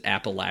 or is it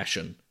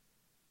Appalachian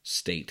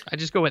State? I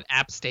just go with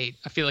App State.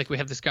 I feel like we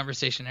have this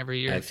conversation every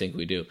year. I think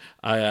we do.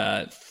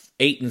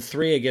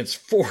 8-3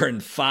 against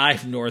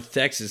 4-5 North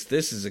Texas.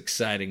 This is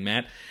exciting,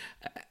 Matt.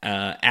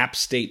 App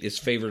State is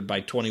favored by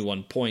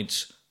 21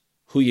 points.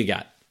 Who you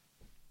got?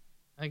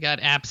 I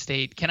got App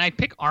State. Can I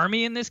pick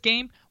Army in this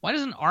game? Why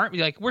doesn't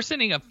Army we're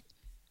sending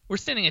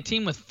a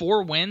team with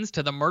 4 wins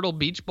to the Myrtle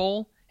Beach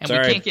Bowl, and we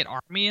can't get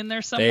Army in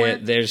there somewhere?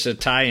 There's a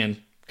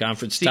tie-in,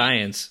 conference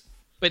tie-ins.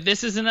 But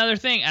this is another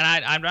thing,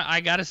 and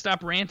I got to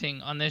stop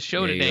ranting on this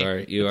show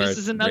today. This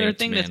is another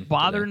thing that's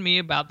bothering me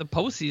about the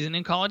postseason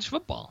in college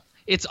football.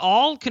 It's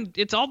all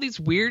these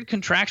weird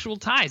contractual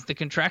ties. The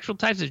contractual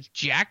ties have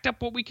jacked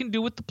up what we can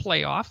do with the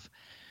playoff,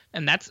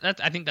 and that's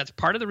I think that's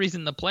part of the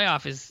reason the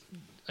playoff is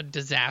a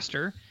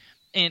disaster.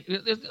 And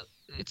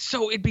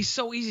it'd be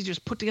so easy to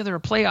just put together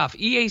a playoff.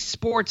 EA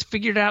Sports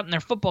figured it out in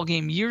their football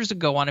game years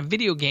ago on a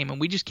video game, and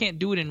we just can't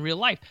do it in real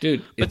life.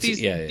 Dude, but it's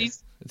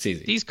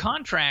easy. These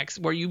contracts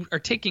where you are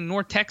taking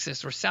North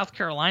Texas or South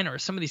Carolina or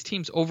some of these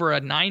teams over a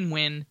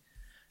 9-win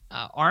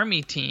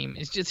Army team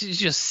is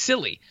just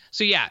silly.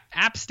 So yeah,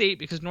 App State,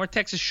 because North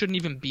Texas shouldn't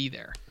even be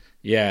there.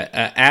 Yeah,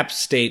 App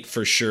State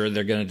for sure.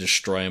 They're going to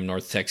destroy them.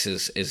 North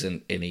Texas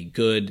isn't any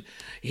good.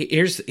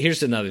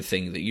 Here's another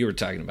thing that you were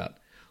talking about.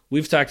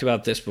 We've talked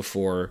about this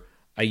before.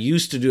 I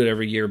used to do it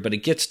every year, but it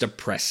gets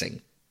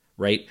depressing,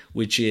 right?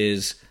 Which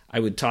is, I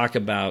would talk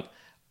about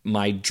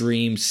my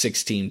dream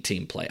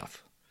 16-team playoff,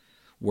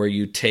 where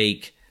you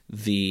take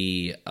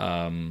the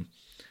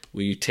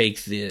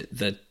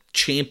the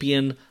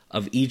champion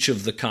of each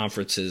of the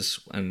conferences,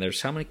 and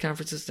there's how many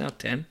conferences now?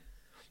 10?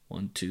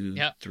 1, 2,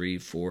 3,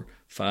 4,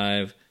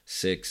 5,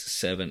 6,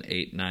 7,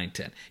 8, 9,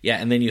 10. Yeah,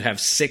 and then you have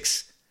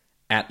 6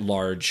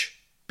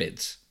 at-large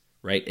bids,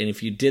 right? And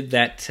if you did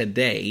that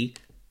today,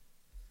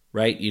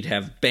 right, you'd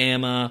have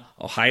Bama,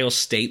 Ohio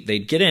State.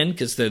 They'd get in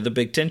because they're the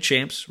Big Ten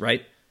champs,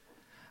 right?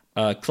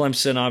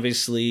 Clemson,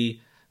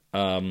 obviously.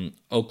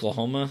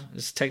 Oklahoma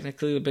is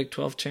technically the Big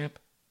 12 champ.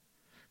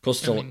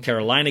 Coastal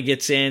Carolina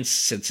gets in.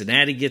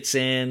 Cincinnati gets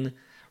in,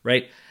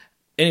 right?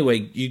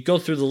 Anyway, you go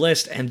through the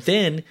list, and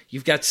then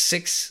you've got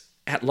 6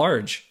 at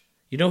large.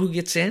 You know who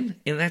gets in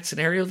that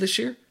scenario this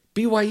year?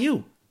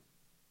 BYU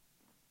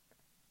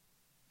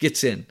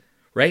gets in,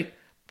 right?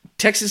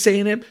 Texas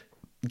A&M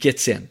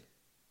gets in.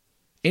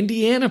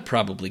 Indiana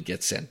probably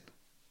gets in,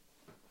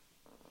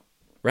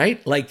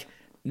 right? Like,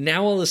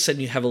 now all of a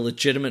sudden you have a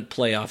legitimate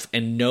playoff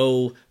and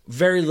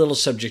very little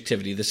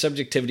subjectivity. The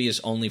subjectivity is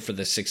only for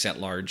the 6 at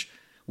large,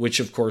 which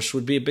of course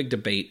would be a big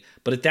debate.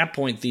 But at that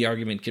point, the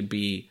argument could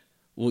be,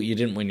 well, you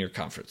didn't win your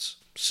conference.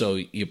 So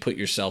you put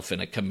yourself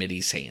in a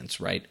committee's hands,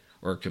 right?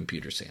 Or a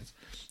computer's hands.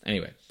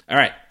 Anyway, all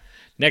right.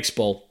 Next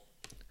bowl.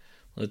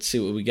 Let's see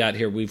what we got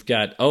here. We've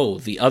got,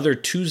 the other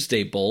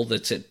Tuesday bowl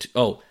that's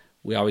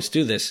we always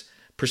do this.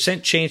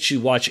 Percent chance you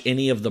watch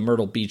any of the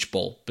Myrtle Beach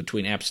Bowl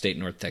between App State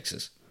and North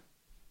Texas.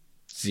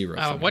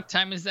 0. What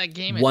time is that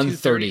game?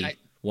 1:30.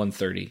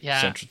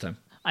 1:30 Central Time.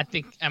 I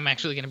think I'm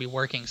actually going to be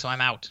working, so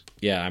I'm out.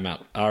 Yeah, I'm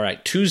out. All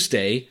right,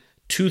 Tuesday,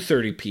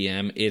 2:30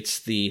 p.m. It's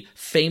the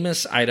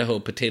famous Idaho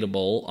Potato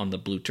Bowl on the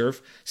blue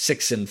turf.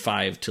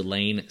 6-5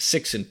 Tulane,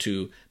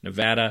 6-2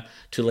 Nevada.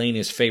 Tulane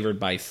is favored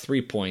by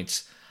 3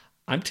 points.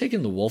 I'm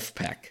taking the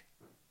Wolfpack.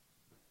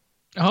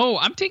 Oh,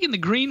 I'm taking the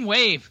Green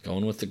Wave.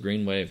 Going with the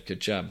Green Wave. Good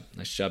job.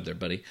 Nice job there,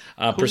 buddy.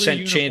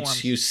 Percent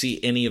chance you see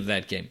any of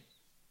that game?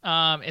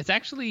 It's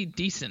actually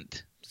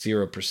decent.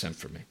 0%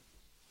 for me.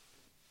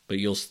 But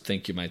you'll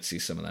think you might see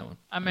some of that one.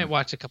 I might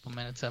watch a couple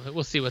minutes of it.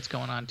 We'll see what's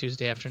going on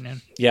Tuesday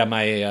afternoon. Yeah,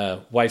 my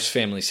wife's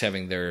family's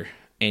having their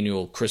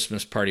annual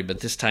Christmas party,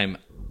 but this time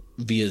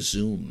via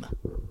Zoom.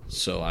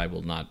 So I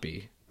will not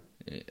be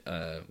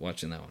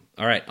watching that one.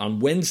 All right,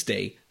 on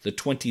Wednesday, the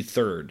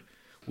 23rd,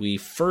 we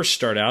first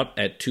start out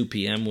at 2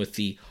 p.m. with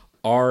the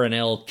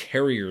R&L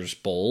Carriers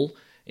Bowl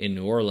in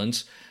New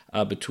Orleans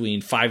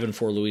between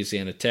 5-4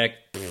 Louisiana Tech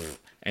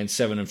and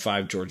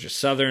 7-5 Georgia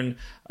Southern.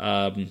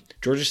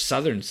 Georgia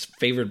Southern's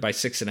favored by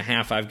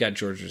 6.5. I've got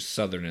Georgia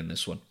Southern in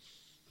this one.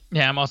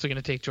 Yeah, I'm also going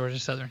to take Georgia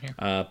Southern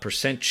here.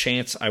 Percent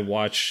chance I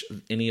watch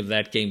any of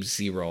that game,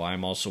 0.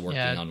 I'm also working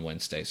on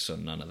Wednesday, so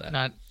none of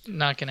that.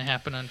 Not going to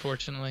happen,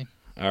 unfortunately.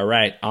 All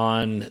right.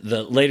 On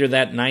the later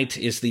that night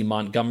is the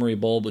Montgomery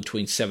Bowl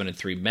between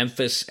 7-3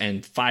 Memphis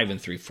and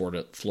 5-3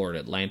 Florida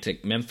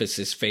Atlantic. Memphis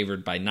is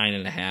favored by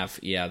 9.5.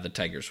 Yeah, the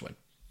Tigers win.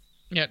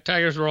 Yeah,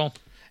 Tigers roll.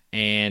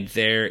 And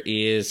there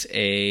is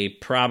a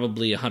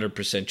probably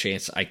 100%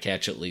 chance I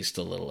catch at least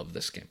a little of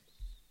this game.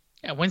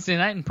 Yeah, Wednesday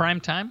night in prime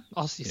time.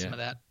 I'll see some of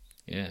that.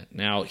 Yeah.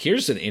 Now,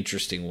 here's an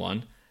interesting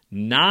one.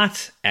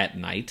 Not at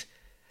night,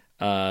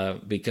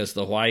 because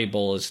the Hawaii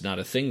Bowl is not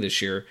a thing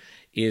this year,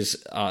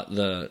 is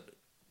the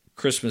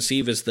Christmas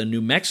Eve is the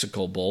New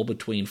Mexico Bowl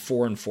between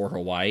 4-4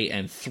 Hawaii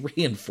and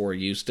 3-4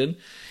 Houston.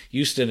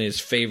 Houston is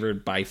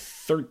favored by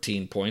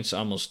 13 points,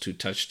 almost 2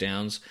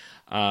 touchdowns.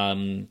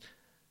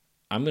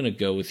 I'm going to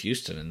go with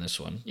Houston in this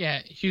one.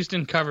 Yeah,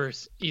 Houston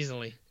covers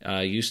easily.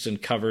 Houston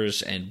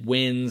covers and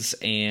wins,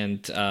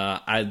 and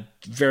I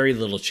very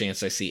little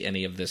chance I see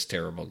any of this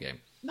terrible game.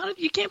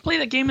 You can't play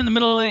that game in the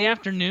middle of the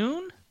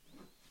afternoon.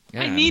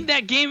 Yeah, I need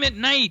that game at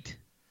night.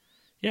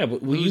 Yeah,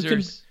 but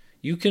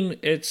you can.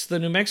 It's the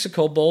New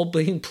Mexico Bowl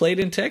being played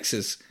in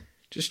Texas.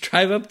 Just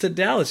drive up to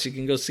Dallas. You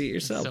can go see it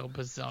yourself. It's so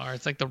bizarre.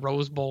 It's like the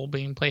Rose Bowl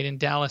being played in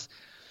Dallas.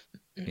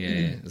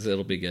 Yeah,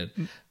 it'll be good.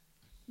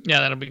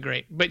 Yeah, that'll be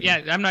great. But yeah,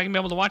 I'm not going to be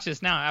able to watch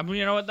this now.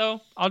 You know what,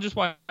 though? I'll just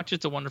watch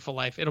It's a Wonderful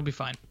Life. It'll be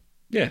fine.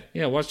 Yeah,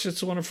 watch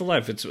It's a Wonderful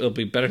Life. It'll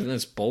be better than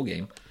this bowl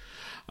game.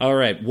 All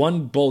right,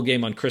 one bowl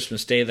game on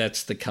Christmas Day.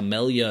 That's the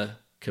Camellia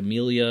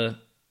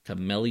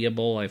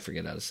Bowl. I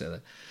forget how to say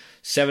that.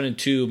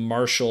 7-2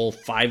 Marshall,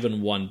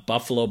 5-1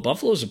 Buffalo.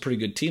 Buffalo's a pretty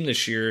good team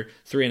this year,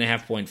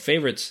 3.5-point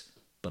favorites,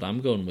 but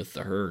I'm going with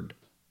the Herd.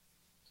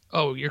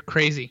 Oh, you're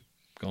crazy.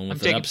 Going with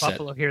I'm taking upset.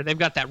 Buffalo here. They've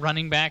got that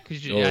running back.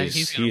 He's going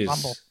to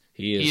rumble.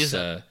 He is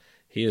something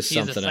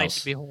a sight else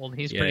to behold.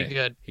 He's pretty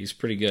good. He's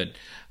pretty good.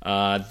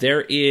 I'll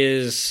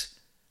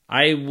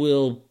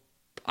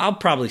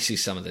probably see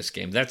some of this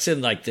game. That's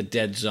in like the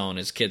dead zone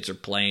as kids are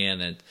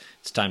playing and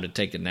it's time to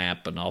take a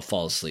nap, and I'll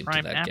fall asleep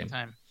to that game.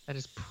 Time. That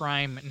is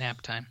prime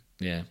nap time.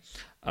 Yeah.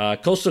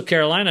 Coastal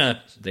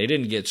Carolina, they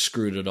didn't get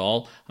screwed at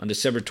all. On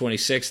December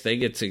 26th, they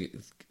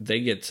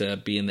get to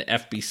be in the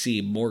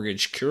FBC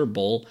Mortgage Cure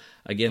Bowl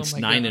against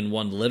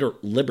 9-1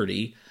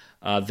 Liberty.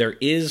 There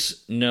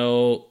is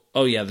no.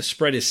 Oh yeah, the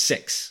spread is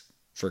 6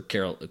 for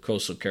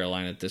Coastal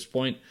Carolina at this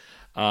point.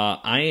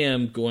 I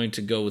am going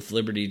to go with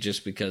Liberty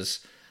just because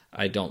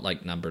I don't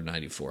like number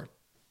 94.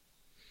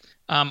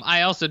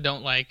 I also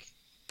don't like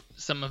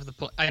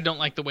I don't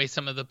like the way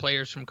some of the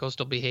players from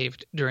Coastal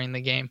behaved during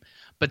the game,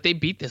 but they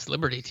beat this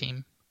Liberty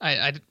team.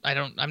 I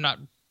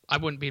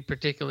wouldn't be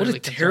particularly. What a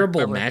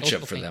terrible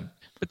matchup for them.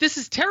 But this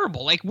is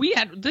terrible. Like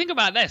think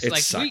about this. It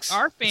sucks.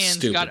 Our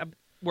fans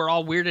were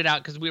all weirded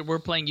out because we're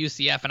playing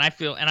UCF,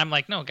 and I'm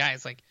like, no,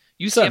 guys, like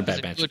UCF is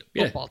a good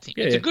football team.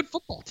 It's a good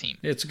football team.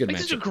 It's a good matchup.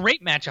 This is a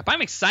great matchup.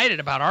 I'm excited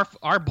about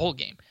our bowl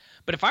game.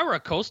 But if I were a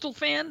Coastal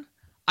fan,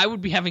 I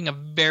would be having a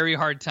very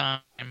hard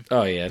time.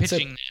 Oh yeah,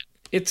 pitching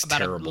it's about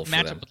terrible a for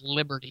matchup them. with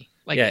Liberty.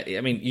 Like, yeah,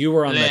 I mean, you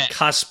were on the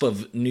cusp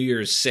of New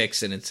Year's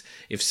 6, and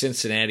if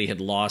Cincinnati had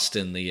lost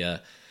in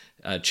the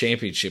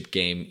championship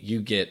game,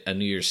 you get a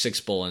New Year's 6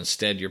 bowl.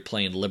 Instead, you're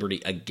playing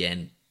Liberty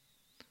again.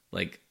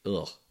 Like,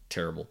 ugh,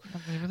 terrible.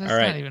 That's all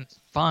right, not even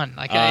fun.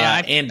 Like,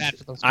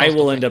 I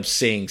will end up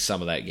seeing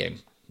some of that game,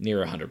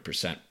 near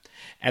 100%.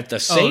 At the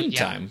same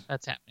time,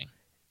 that's happening.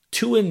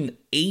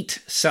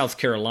 2-8 South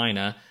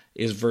Carolina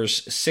is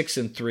versus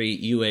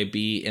 6-3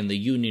 UAB in the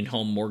Union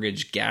Home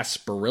Mortgage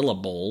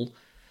Gasparilla Bowl.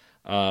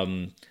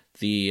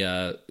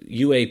 The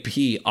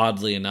UAB,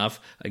 oddly enough,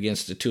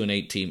 against a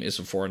 2-8 team is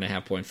a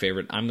 4.5 point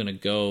favorite. I'm going to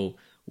go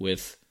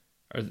with.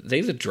 Are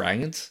they the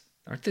Dragons?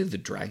 Aren't they the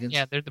Dragons?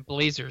 Yeah, they're the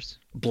Blazers.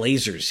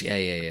 Blazers, yeah.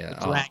 Yeah,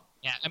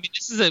 I mean,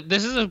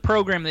 this is a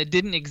program that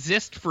didn't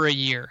exist for a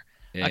year,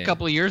 a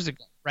couple of years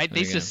ago, right?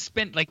 They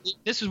suspend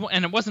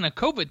and it wasn't a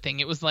COVID thing.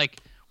 It was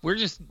like we're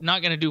just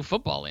not going to do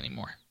football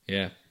anymore.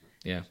 Yeah.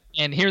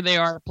 And here they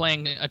are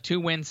playing a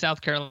 2-win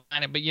South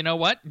Carolina. But you know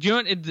what? Do you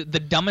know what the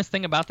dumbest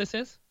thing about this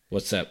is?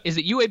 What's that? Is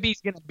that UAB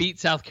is going to beat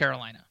South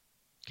Carolina.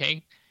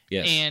 Okay?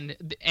 Yes. And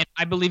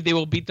I believe they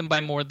will beat them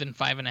by more than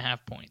 5.5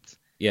 points.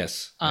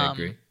 Yes, I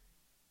agree.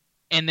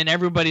 And then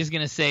everybody's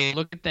going to say,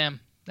 look at them.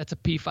 That's a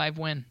P5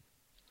 win.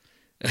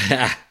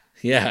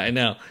 Yeah, I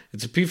know.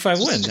 It's a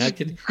P5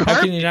 win. How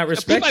can you not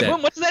respect that?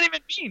 Win? What does that even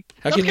mean?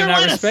 How can you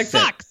not respect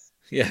that?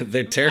 Yeah,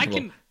 they're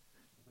terrible.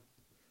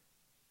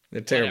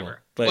 They're terrible.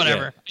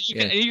 Whatever.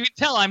 Yeah. You can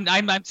tell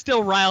I'm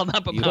still riled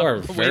up about. You are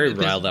very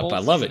riled up. I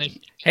love it.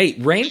 Hey,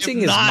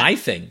 ranting is my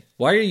thing.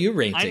 Why are you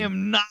ranting?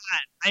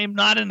 I am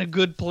not in a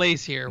good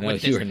place here. No,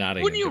 with you this. are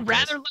not. Wouldn't you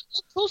rather let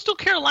Coastal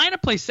Carolina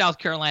play South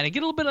Carolina? Get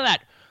a little bit of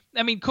that.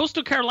 I mean,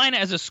 Coastal Carolina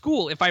as a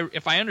school, if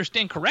I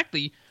understand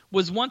correctly,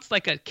 was once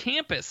like a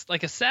campus,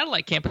 like a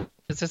satellite campus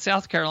in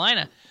South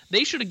Carolina.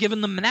 They should have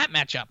given them that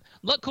matchup.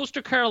 Let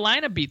Coastal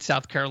Carolina beat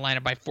South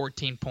Carolina by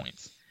 14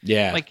 points.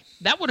 Yeah. Like,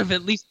 that would have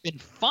at least been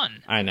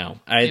fun. I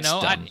know. It's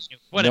dumb.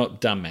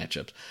 Dumb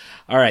matchups.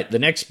 All right, the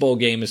next bowl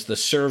game is the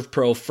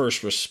ServPro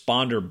First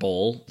Responder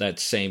Bowl. That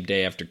same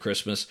day after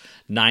Christmas.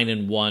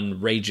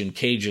 9-1 Ragin'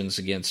 Cajuns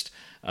against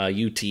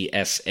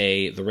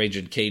UTSA. The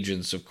Ragin'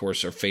 Cajuns, of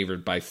course, are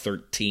favored by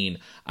 13.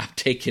 I'm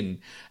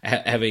taking,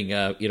 having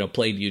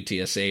played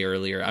UTSA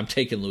earlier, I'm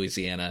taking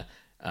Louisiana,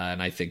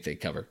 and I think they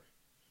cover.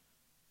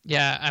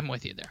 Yeah, I'm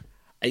with you there.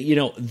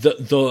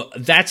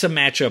 That's a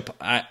matchup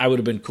I would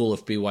have been cool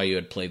if BYU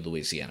had played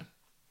Louisiana.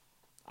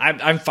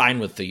 I'm fine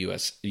with the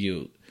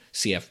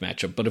UCF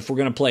matchup, but if we're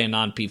going to play a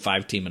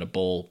non-P5 team in a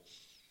bowl,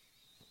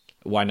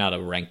 why not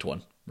a ranked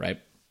one, right?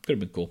 Could have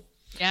been cool.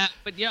 Yeah,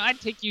 but I'd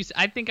take UCF.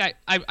 I think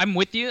I'm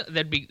with you.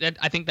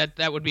 I think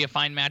that would be a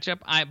fine matchup.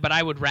 But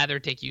I would rather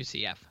take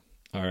UCF.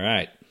 All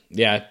right.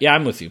 Yeah,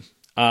 I'm with you.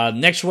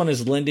 Next one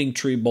is Lending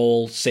Tree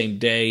Bowl, same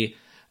day.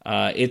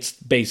 It's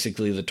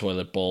basically the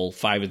toilet bowl.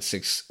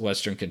 5-6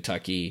 Western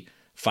Kentucky,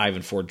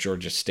 5-4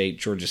 Georgia State.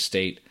 Georgia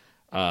State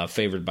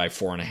favored by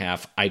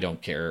 4.5. I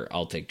don't care.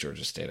 I'll take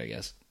Georgia State, I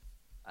guess.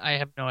 I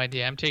have no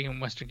idea. I'm taking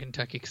Western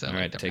Kentucky because I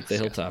like take the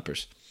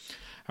Hilltoppers.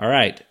 All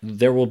right,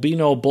 there will be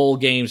no bowl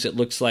games. It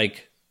looks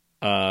like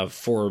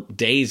for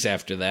days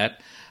after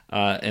that,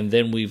 and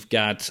then we've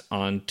got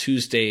on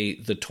Tuesday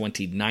the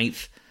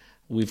 29th.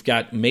 We've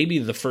got maybe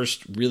the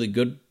first really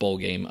good bowl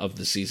game of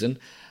the season,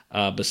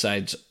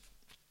 besides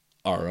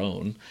our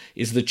own,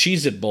 is the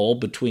Cheez-It Bowl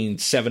between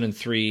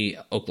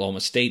 7-3 Oklahoma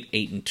State,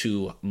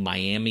 8-2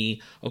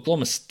 Miami.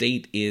 Oklahoma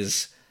State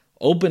is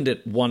opened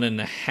at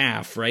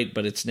 1.5, right?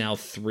 But it's now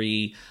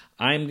 3.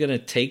 I'm gonna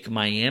take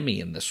Miami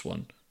in this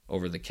one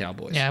over the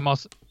Cowboys. Yeah, I'm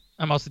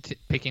also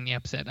picking the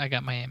upset. I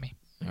got Miami.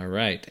 All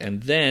right,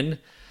 and then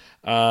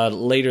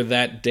later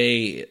that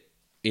day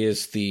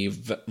is the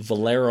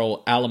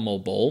Valero Alamo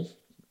Bowl.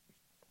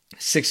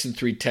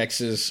 6-3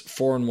 Texas,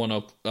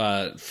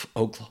 4-1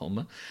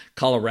 Oklahoma,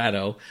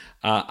 Colorado.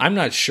 I'm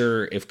not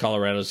sure if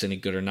Colorado's any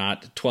good or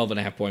not.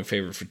 12.5 point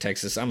favorite for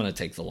Texas. I'm going to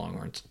take the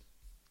Longhorns.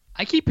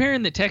 I keep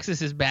hearing that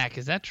Texas is back.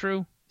 Is that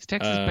true? Is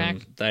Texas back?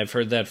 I've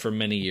heard that for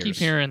many years. I keep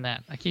hearing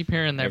that. I keep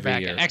hearing they're Every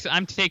back. year. Actually,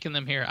 I'm taking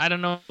them here. I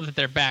don't know that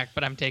they're back,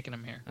 but I'm taking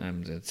them here.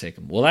 I'm going to take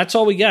them. Well, that's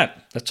all we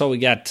got. That's all we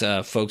got,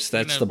 folks.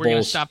 That's the bowls. We're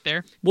going to stop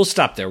there? We'll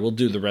stop there. We'll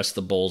do the rest of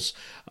the bowls.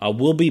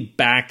 We'll be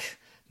back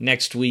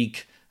next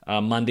week.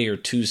 Monday or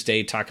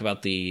Tuesday, talk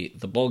about the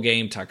bowl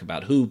game, talk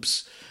about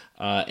hoops,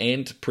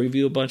 and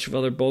preview a bunch of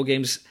other bowl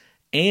games.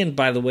 And,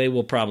 by the way,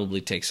 we'll probably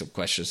take some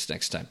questions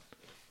next time.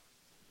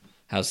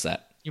 How's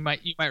that? You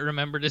might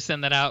remember to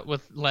send that out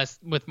with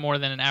more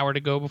than an hour to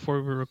go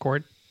before we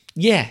record.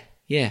 Yeah.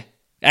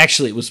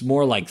 Actually, it was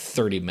more like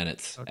 30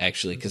 minutes,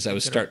 actually, because I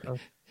was starting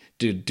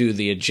to do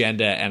the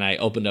agenda, and I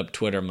opened up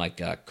Twitter. I'm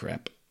like, oh,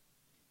 crap.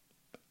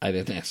 I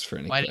didn't ask for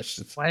any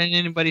questions. Why didn't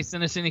anybody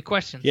send us any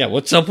questions? Yeah,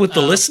 what's up with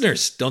the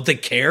listeners? Don't they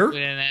care? We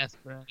didn't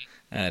ask for any.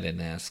 I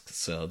didn't ask,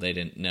 so they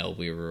didn't know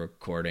we were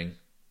recording.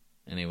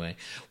 Anyway,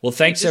 well,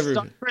 thanks,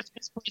 everyone.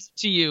 Christmas present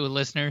to you,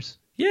 listeners.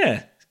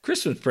 Yeah,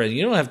 Christmas present.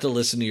 You don't have to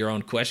listen to your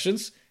own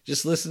questions.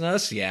 Just listen to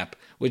us yap,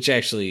 which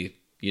actually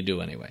you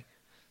do anyway.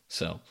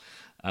 So,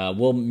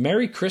 well,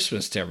 Merry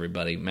Christmas to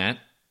everybody, Matt.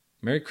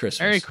 Merry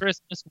Christmas. Merry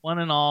Christmas, one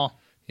and all.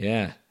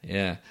 Yeah.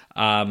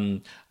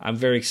 I'm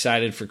very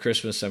excited for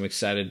Christmas. I'm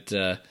excited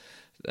to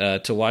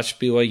watch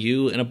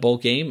BYU in a bowl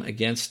game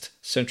against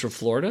Central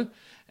Florida.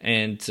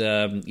 And,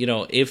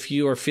 if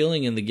you are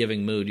feeling in the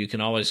giving mood, you can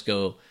always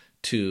go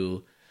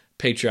to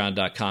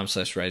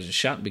patreon.com/Rise and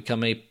Shout and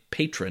become a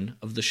patron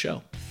of the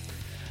show.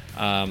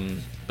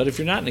 But if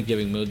you're not in a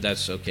giving mood,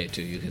 that's okay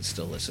too. You can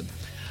still listen.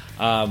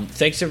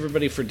 Thanks,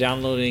 everybody, for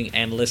downloading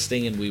and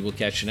listening, and we will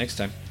catch you next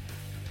time.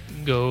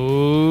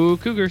 Go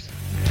Cougars.